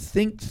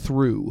 think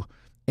through,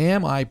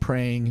 am I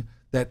praying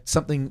that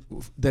something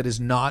that is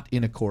not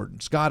in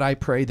accordance? God, I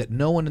pray that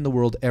no one in the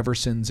world ever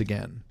sins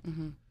again.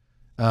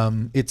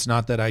 It's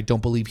not that I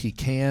don't believe he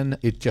can.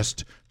 It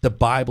just, the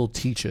Bible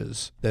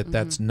teaches that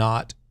that's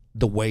not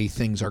the way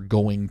things are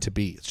going to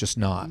be. It's just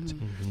not.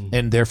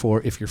 And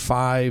therefore, if you're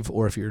 5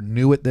 or if you're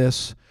new at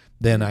this,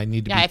 then I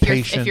need to be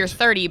patient. If you're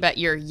 30 but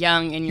you're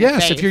young in your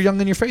faith. Yes, if you're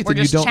young in your faith we're and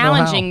you just don't know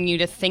how challenging you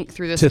to think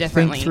through this to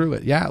differently. think through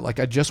it. Yeah, like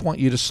I just want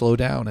you to slow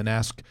down and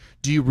ask,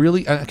 do you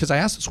really, because I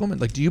asked this woman,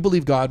 like, do you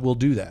believe God will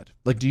do that?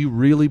 Like, do you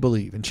really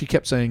believe? And she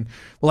kept saying,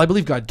 well, I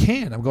believe God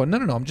can. I'm going, no,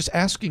 I'm just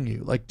asking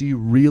you, like, do you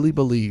really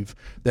believe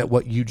that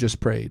what you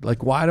just prayed?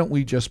 Like, why don't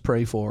we just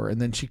pray for her? And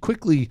then she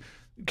quickly,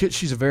 because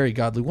she's a very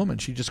godly woman,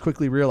 she just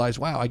quickly realized,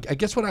 wow, I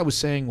guess what I was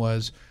saying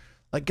was,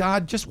 like,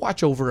 God, just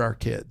watch over our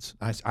kids.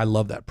 I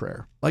love that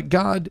prayer. Like,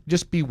 God,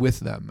 just be with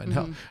them and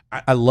help.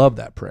 I love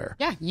that prayer.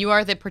 Yeah, you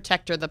are the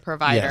protector, the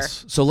provider.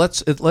 Yes. So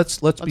let's be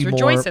more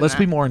rejoice in let's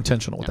be that. more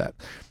intentional with that.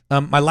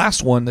 My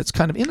last one that's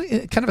kind of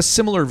in kind of a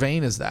similar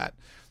vein as that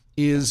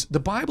is the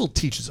Bible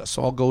teaches us.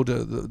 So I'll go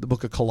to the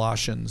book of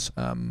Colossians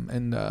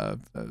and I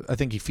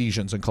think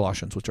Ephesians and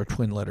Colossians, which are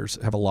twin letters,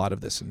 have a lot of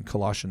this in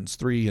Colossians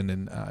 3 and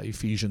in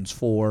Ephesians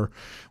 4,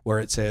 where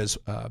it says,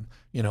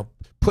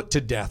 put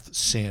to death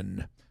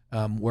sin.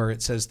 Where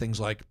it says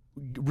things like,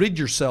 rid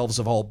yourselves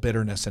of all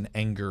bitterness and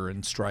anger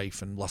and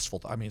strife and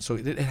lustful. So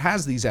it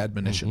has these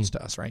admonitions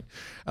to us, right?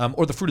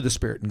 Or the fruit of the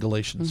Spirit in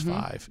Galatians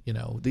 5.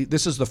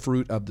 This is the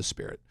fruit of the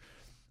Spirit.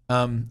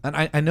 And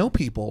I know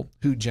people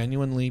who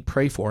genuinely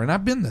pray for, and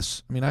I've been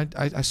this. I mean,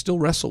 I still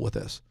wrestle with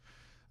this.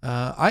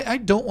 I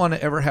don't want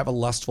to ever have a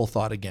lustful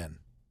thought again,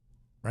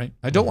 right?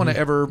 I don't want to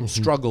ever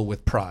struggle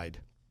with pride.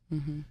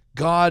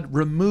 God,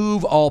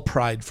 remove all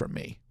pride from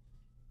me.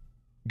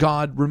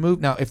 God,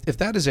 remove. Now, if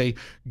that is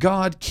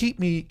God,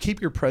 keep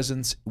your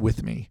presence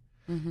with me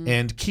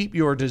and keep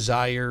your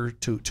desire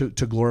to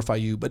glorify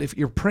you. But if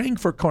you're praying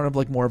for kind of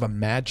like more of a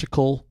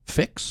magical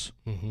fix,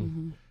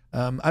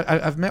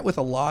 I've met with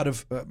a lot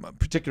of,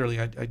 particularly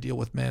I deal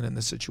with men in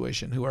this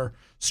situation who are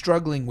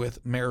struggling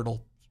with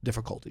marital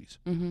difficulties.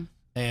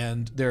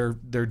 And they're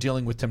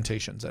dealing with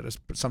temptations that has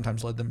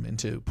sometimes led them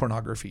into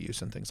pornography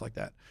use and things like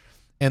that.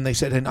 And they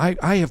said, and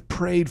I have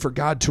prayed for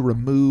God to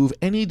remove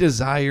any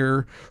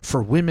desire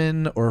for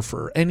women or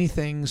for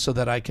anything so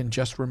that I can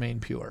just remain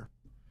pure.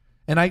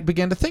 And I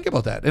began to think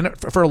about that. And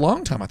for a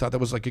long time, I thought that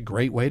was like a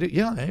great way to,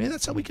 maybe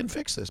that's how we can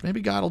fix this. Maybe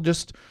God will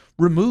just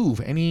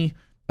remove any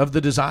of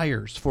the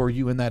desires for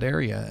you in that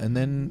area, and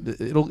then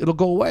it'll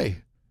go away.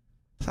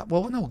 I thought,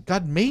 well, no,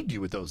 God made you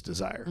with those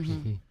desires.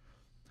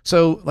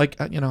 So, like,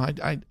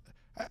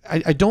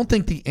 I don't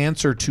think the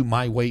answer to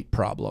my weight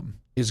problem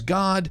is,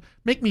 God,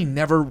 make me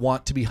never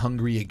want to be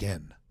hungry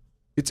again.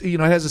 It's, it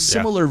has a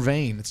similar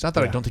vein. It's not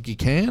that I don't think he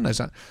can. It's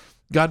not,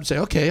 God would say,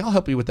 okay, I'll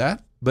help you with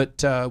that.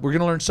 But we're going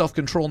to learn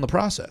self-control in the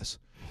process.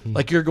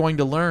 Like, you're going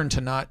to learn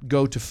to not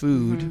go to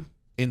food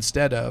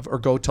instead of, or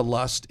go to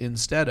lust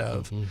instead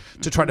of,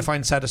 to try to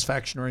find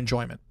satisfaction or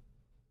enjoyment,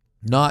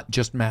 not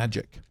just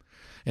magic.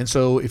 And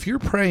so if you're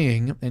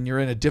praying and you're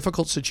in a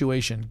difficult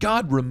situation,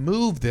 God,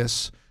 remove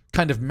this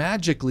kind of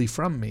magically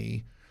from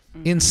me,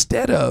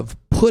 instead of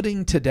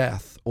putting to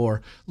death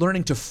or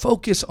learning to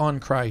focus on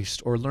Christ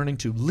or learning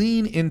to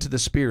lean into the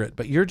Spirit,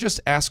 but you're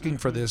just asking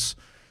for this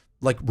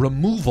like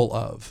removal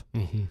of,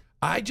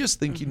 I just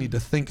think you need to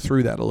think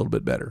through that a little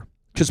bit better,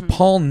 because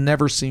Paul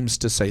never seems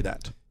to say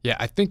that. Yeah,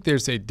 I think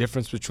there's a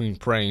difference between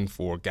praying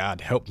for, God,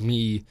 help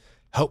me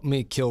help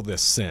me kill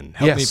this sin.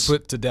 Help me Yes.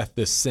 put to death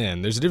this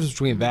sin. There's a difference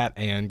between that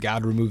and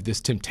God remove this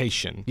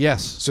temptation.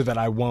 Yes. So that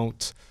I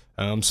won't,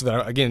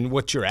 again,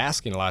 what you're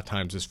asking a lot of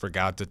times is for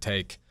God to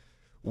take,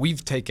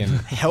 we've taken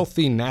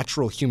healthy,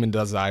 natural human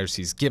desires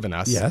he's given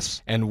us.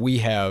 Yes. And we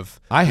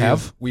have. We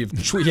have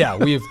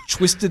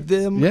twisted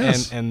them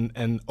Yes.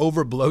 and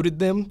overbloated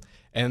them.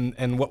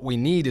 And what we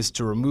need is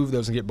to remove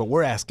those but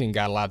we're asking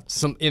God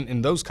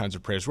in those kinds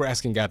of prayers, we're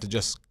asking God to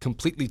just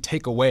completely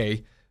take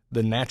away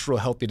the natural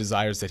healthy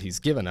desires that he's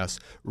given us,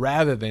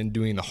 rather than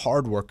doing the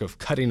hard work of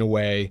cutting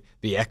away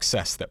the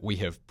excess that we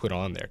have put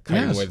on there,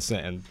 cutting Yes. away the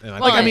sin. And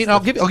I'll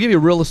give you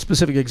a real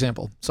specific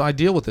example. So I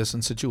deal with this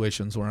in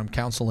situations where I'm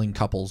counseling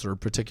couples, or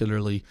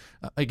particularly,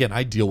 again,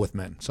 I deal with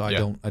men. So I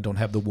don't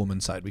have the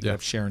woman side. We could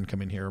have Sharon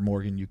come in here, or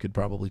Morgan. You could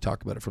probably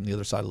talk about it from the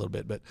other side a little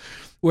bit, but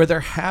where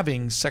they're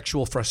having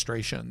sexual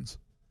frustrations.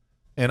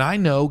 And I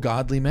know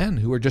godly men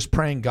who are just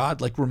praying,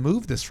 God, like,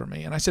 remove this from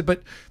me. And I said,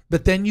 but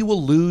then you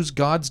will lose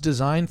God's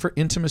design for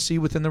intimacy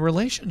within the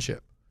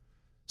relationship.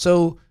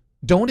 So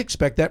don't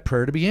expect that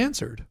prayer to be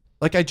answered.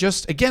 Like,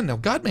 now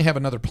God may have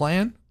another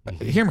plan.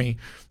 Hear me.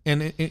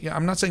 And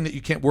I'm not saying that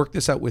you can't work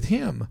this out with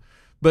him,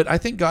 but I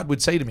think God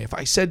would say to me, if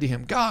I said to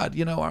him, God,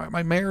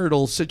 my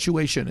marital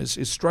situation is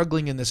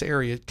struggling in this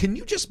area. Can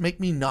you just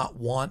make me not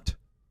want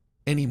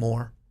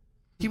anymore?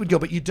 He would go,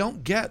 but you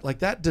don't get, like,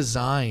 that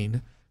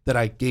design that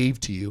I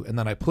gave to you and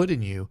that I put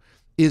in you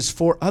is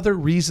for other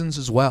reasons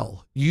as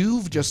well.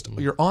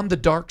 You're on the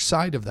dark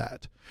side of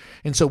that.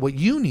 And so what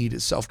you need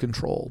is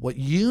self-control. What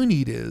you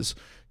need is,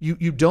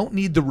 you don't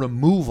need the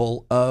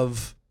removal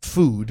of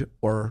food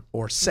or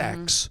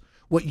sex.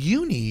 What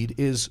you need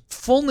is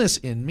fullness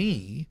in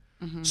me,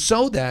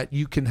 so that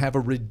you can have a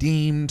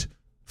redeemed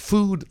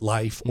food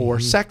life or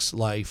sex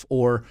life,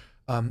 or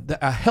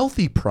a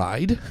healthy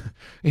pride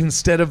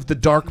instead of the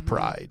dark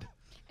pride.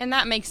 And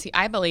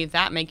I believe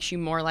that makes you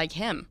more like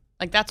him.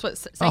 Like, that's what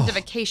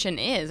sanctification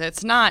is.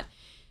 It's not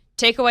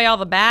take away all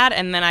the bad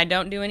and then I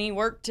don't do any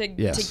work to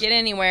get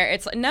anywhere.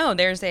 It's no,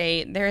 there is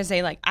a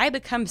like, I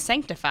become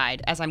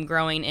sanctified as I'm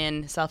growing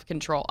in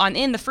self-control,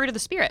 in the fruit of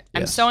the Spirit.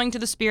 I'm sowing to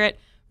the Spirit,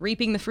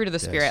 reaping the fruit of the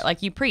Spirit,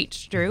 like you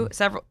preached, Drew,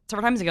 several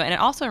times ago. And it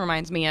also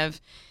reminds me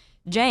of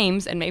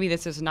James, and maybe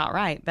this is not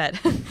right, but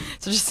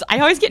I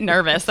always get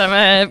nervous. I'm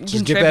going to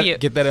contribute.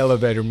 Get that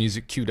elevator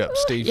music queued up,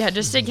 Steve. Yeah,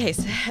 just in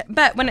case.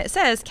 But when it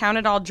says, count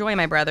it all joy,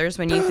 my brothers,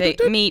 when you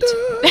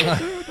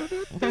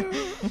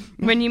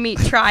meet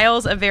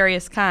trials of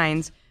various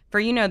kinds,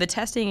 for you know the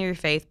testing of your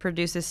faith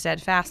produces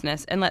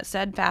steadfastness, and let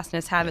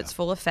steadfastness have its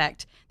full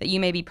effect, that you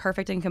may be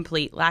perfect and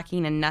complete,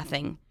 lacking in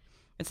nothing.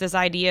 It's this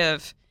idea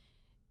of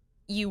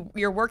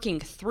you're working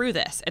through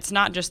this. It's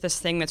not just this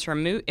thing that's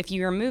removed. If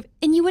you remove,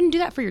 and you wouldn't do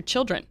that for your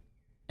children.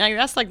 Now,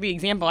 that's like the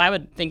example I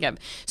would think of.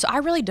 So I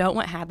really don't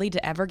want Hadley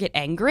to ever get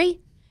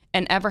angry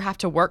and ever have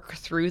to work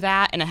through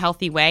that in a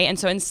healthy way. And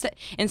so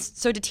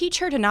so to teach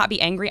her to not be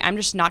angry, I'm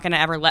just not going to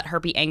ever let her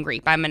be angry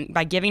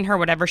by giving her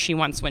whatever she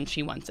wants when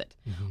she wants it.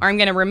 Or I'm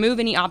going to remove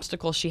any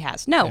obstacles she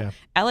has. No,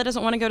 Ella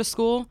doesn't want to go to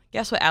school.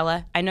 Guess what,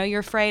 Ella? I know you're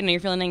afraid and you're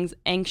feeling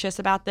anxious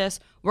about this.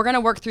 We're going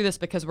to work through this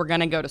because we're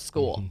going to go to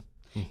school.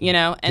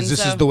 And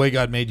this is the way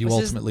God made you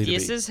ultimately to be.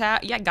 This is how,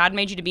 God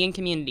made you to be in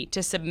community,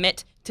 to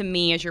submit to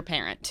me as your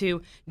parent,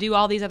 to do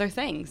all these other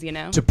things,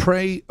 To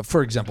pray,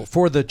 for example,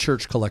 for the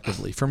church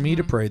collectively, for me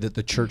to pray that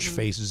the church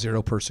face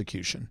zero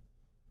persecution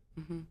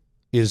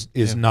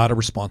is not a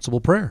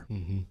responsible prayer,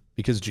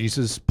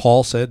 because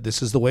Paul said,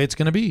 this is the way it's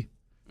going to be.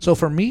 So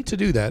for me to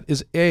do that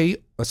is a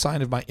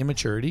sign of my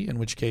immaturity, in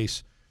which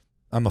case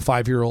I'm a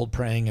 5-year-old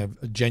praying a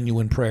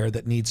genuine prayer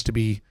that needs to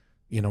be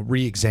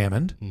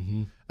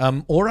re-examined.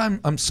 Or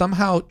I'm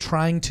somehow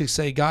trying to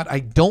say, God, I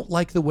don't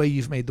like the way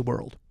you've made the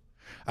world.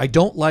 I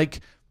don't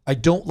like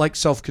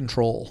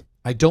self-control.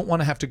 I don't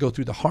want to have to go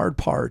through the hard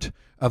part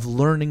of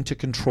learning to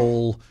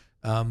control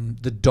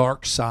the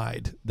dark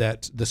side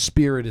that the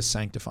Spirit is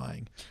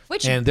sanctifying.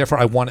 And therefore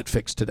I want it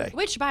fixed today.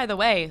 Which, by the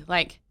way,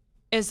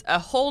 is a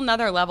whole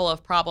nother level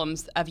of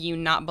problems of you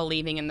not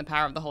believing in the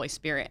power of the Holy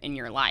Spirit in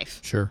your life.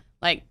 Sure.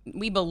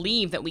 We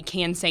believe that we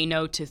can say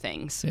no to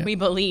things. Yeah. We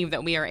believe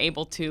that we are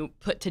able to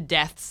put to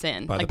death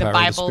sin. By the the power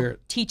Bible of the Spirit.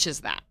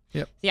 teaches that.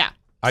 Yep. Yeah.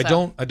 I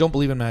don't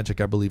believe in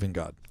magic. I believe in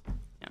God.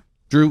 Yeah.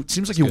 Drew, it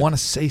seems like you want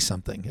to say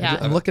something. Yeah.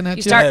 I'm looking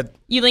at you.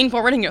 You lean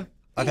forward and go.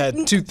 I've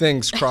had two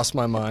things cross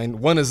my mind.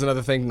 One is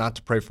another thing not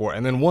to pray for,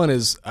 and then one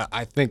is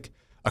I think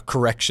a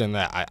correction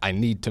that I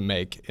need to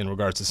make in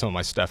regards to some of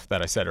my stuff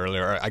that I said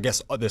earlier. Or I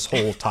guess this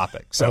whole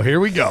topic. So here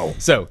we go.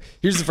 So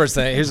here's the first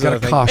thing. Here's another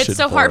thing. It's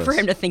so hard for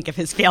him to think of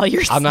his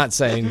failures. I'm not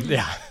saying,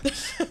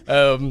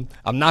 I'm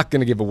not going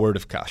to give a word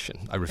of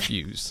caution. I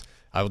refuse.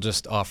 I will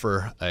just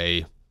offer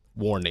a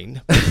warning.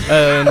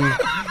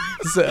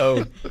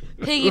 So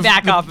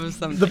piggyback off of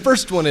something. The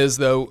first one is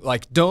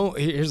though,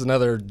 here's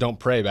another don't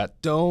pray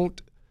about.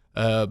 Don't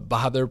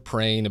bother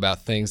praying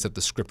about things that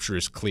the Scripture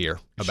is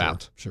clear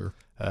about. Sure.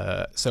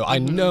 So I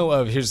know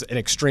of, here's an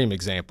extreme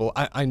example.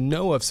 I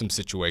know of some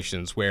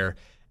situations where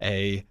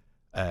a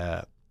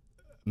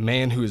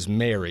man who is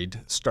married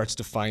starts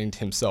to find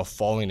himself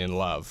falling in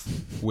love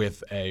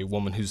with a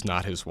woman who's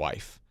not his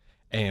wife.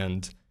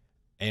 And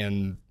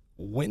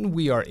when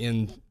we are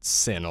in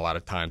sin, a lot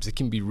of times, it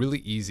can be really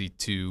easy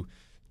to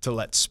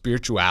let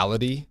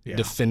spirituality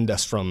defend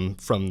us from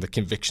the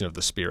conviction of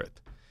the Spirit.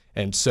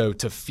 And so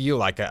to feel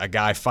like a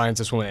guy finds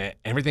this woman and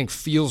everything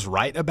feels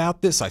right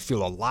about this, I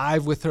feel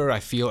alive with her,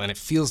 and it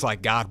feels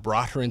like God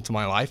brought her into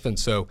my life. And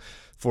so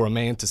for a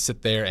man to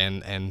sit there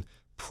and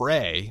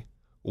pray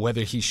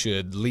whether he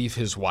should leave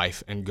his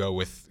wife and go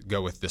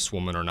with this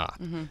woman or not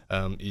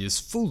is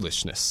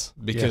foolishness,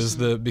 because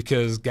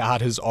because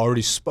God has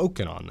already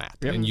spoken on that,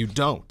 and you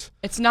don't.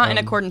 It's not in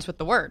accordance with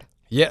the word.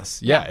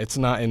 Yes, it's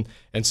not.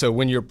 And so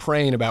when you're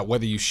praying about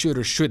whether you should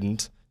or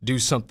shouldn't do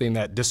something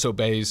that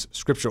disobeys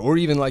Scripture, or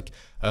even like,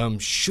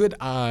 should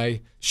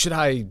I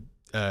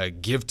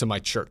give to my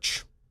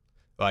church?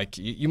 Like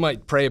you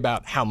might pray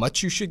about how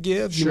much you should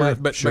give,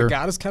 but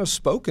God has kind of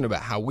spoken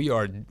about how we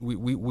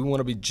want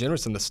to be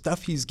generous in the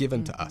stuff He's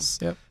given to us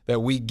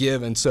that we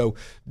give, and so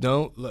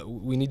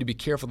we need to be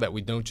careful that we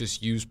don't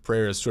just use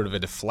prayer as sort of a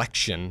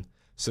deflection,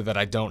 so that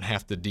I don't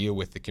have to deal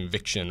with the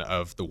conviction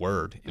of the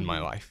Word in my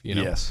life.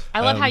 Yes,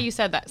 I love how you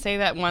said that. Say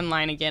that one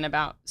line again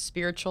about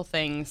spiritual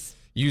things.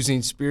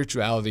 Using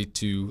spirituality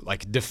to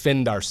like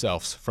defend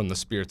ourselves from the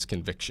Spirit's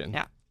conviction.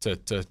 Yeah.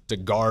 To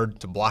guard,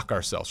 to block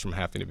ourselves from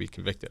having to be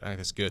convicted. I think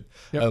that's good.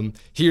 Yep.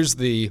 Here's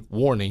the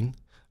warning,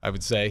 I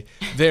would say.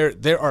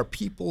 There are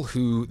people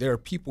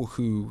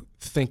who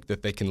think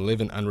that they can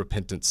live in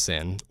unrepentant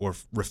sin or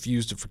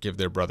refuse to forgive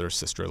their brother or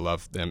sister or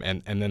love them,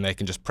 and then they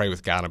can just pray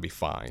with God and be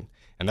fine.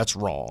 And that's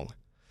wrong.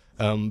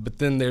 But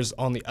then there's,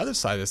 on the other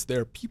side of this,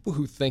 there are people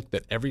who think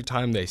that every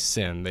time they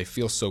sin, they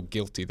feel so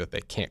guilty that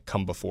they can't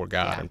come before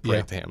God and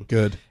pray to Him.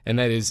 Good. And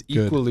that is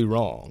equally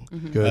wrong.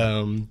 Mm-hmm.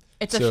 Good.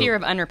 It's a fear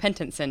of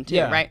unrepentant sin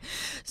too, right?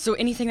 So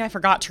anything I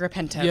forgot to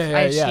repent of,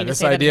 I just need to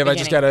say idea of I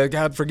just gotta,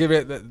 God forgive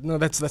it. No,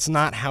 that's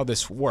not how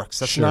this works.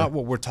 That's not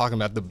what we're talking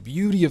about. The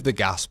beauty of the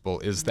gospel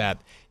is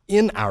that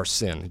in our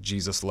sin,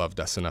 Jesus loved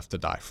us enough to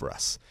die for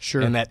us.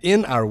 Sure. And that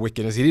in our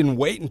wickedness, He didn't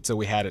wait until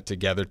we had it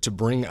together to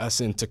bring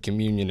us into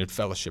communion and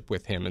fellowship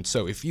with Him. And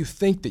so if you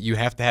think that you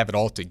have to have it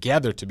all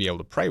together to be able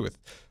to pray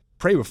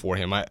before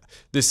Him,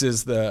 this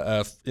is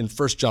in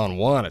 1 John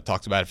 1, it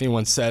talks about if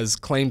anyone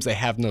claims they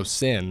have no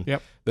sin,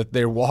 that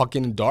they're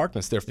walking in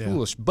darkness, they're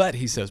foolish. But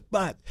he says,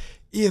 but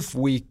if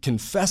we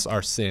confess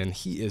our sin,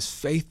 He is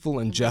faithful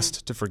and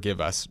just to forgive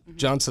us.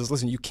 John says,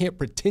 listen, you can't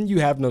pretend you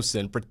have no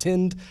sin,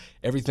 pretend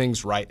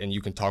everything's right and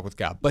you can talk with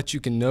God. But you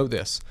can know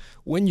this,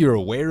 when you're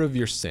aware of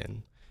your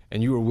sin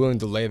and you are willing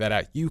to lay that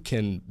out, you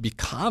can be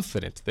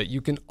confident that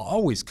you can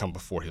always come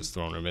before His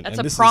throne room. That's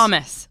a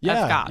promise of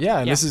God. Yeah,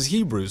 and this is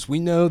Hebrews. We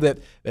know that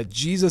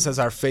Jesus as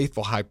our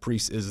faithful high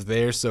priest is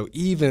there, so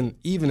even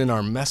in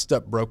our messed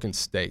up, broken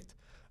state,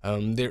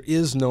 there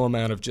is no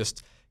amount of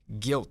just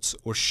guilt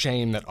or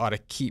shame that ought to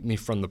keep me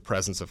from the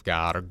presence of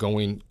God or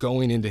going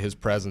into His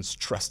presence,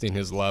 trusting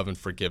His love and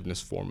forgiveness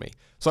for me.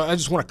 So I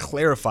just want to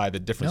clarify the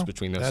difference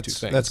between those two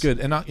things. That's good.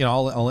 And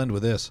I'll end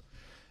with this.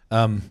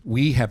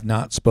 We have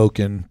not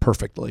spoken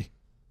perfectly.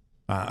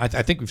 I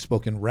think we've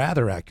spoken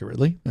rather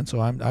accurately, and so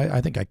I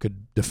think I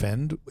could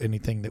defend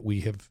anything that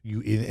we have.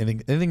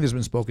 Anything that's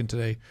been spoken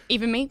today.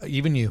 Even me.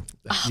 Even you.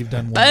 You've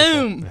done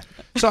wonderful. Boom.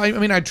 So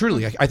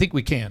I think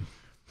we can.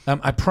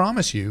 I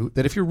promise you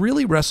that if you're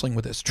really wrestling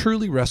with this,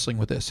 truly wrestling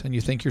with this, and you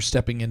think you're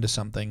stepping into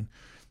something,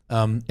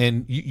 and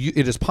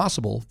it is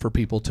possible for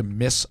people to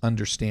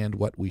misunderstand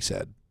what we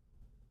said.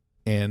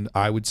 And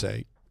I would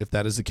say, if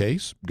that is the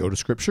case, go to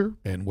Scripture,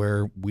 and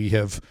where we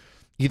have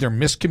either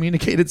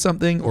miscommunicated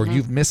something or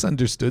you've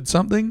misunderstood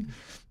something,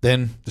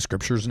 then the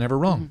Scripture is never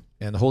wrong,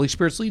 and the Holy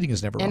Spirit's leading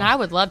is never wrong. And I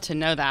would love to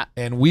know that.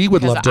 And we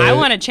would love to. I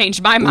want to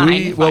change my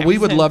mind. We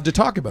would love to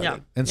talk about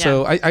it. And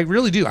so I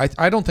really do.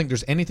 I don't think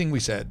there's anything we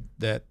said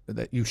that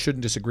you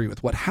shouldn't disagree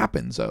with. What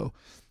happens, though,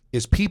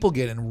 is people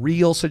get in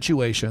real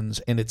situations,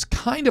 and it's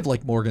kind of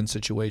like Morgan's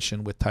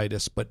situation with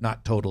Titus, but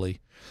not totally.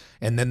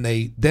 And then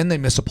they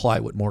misapply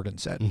what Morgan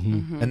said.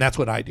 And that's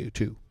what I do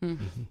too.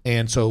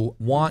 And so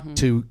want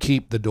to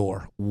keep the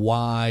door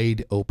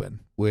wide open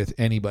with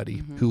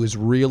anybody who is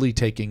really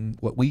taking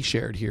what we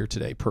shared here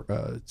today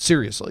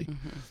seriously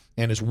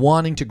and is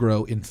wanting to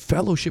grow in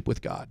fellowship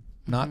with God,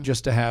 not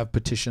just to have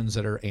petitions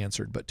that are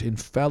answered, but in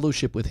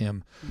fellowship with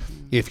Him.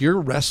 If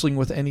you're wrestling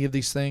with any of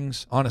these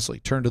things, honestly,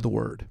 turn to the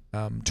Word,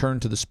 turn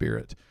to the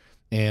Spirit.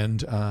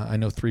 And I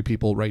know 3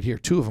 people right here.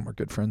 2 of them are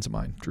good friends of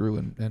mine, Drew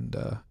and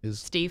his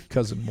Steve.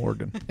 Cousin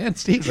Morgan. And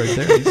Steve's right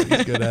there.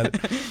 He's good at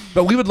it.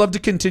 But we would love to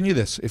continue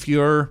this if you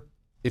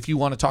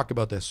want to talk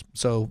about this.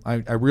 So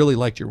I really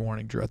liked your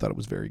warning, Drew. I thought it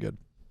was very good.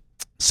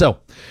 So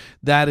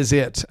that is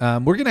it. We're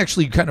going to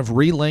actually kind of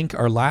relink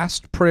our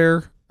last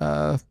prayer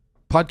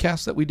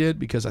podcast that we did,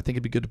 because I think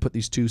it'd be good to put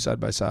these 2 side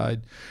by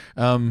side,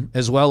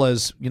 as well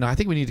as, I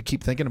think we need to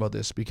keep thinking about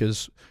this,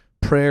 because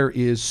prayer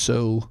is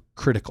so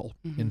critical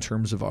in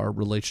terms of our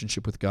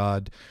relationship with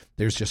God.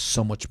 There's just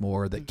so much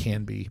more that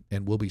can be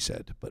and will be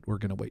said, but we're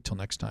going to wait till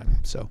next time.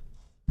 So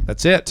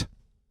that's it.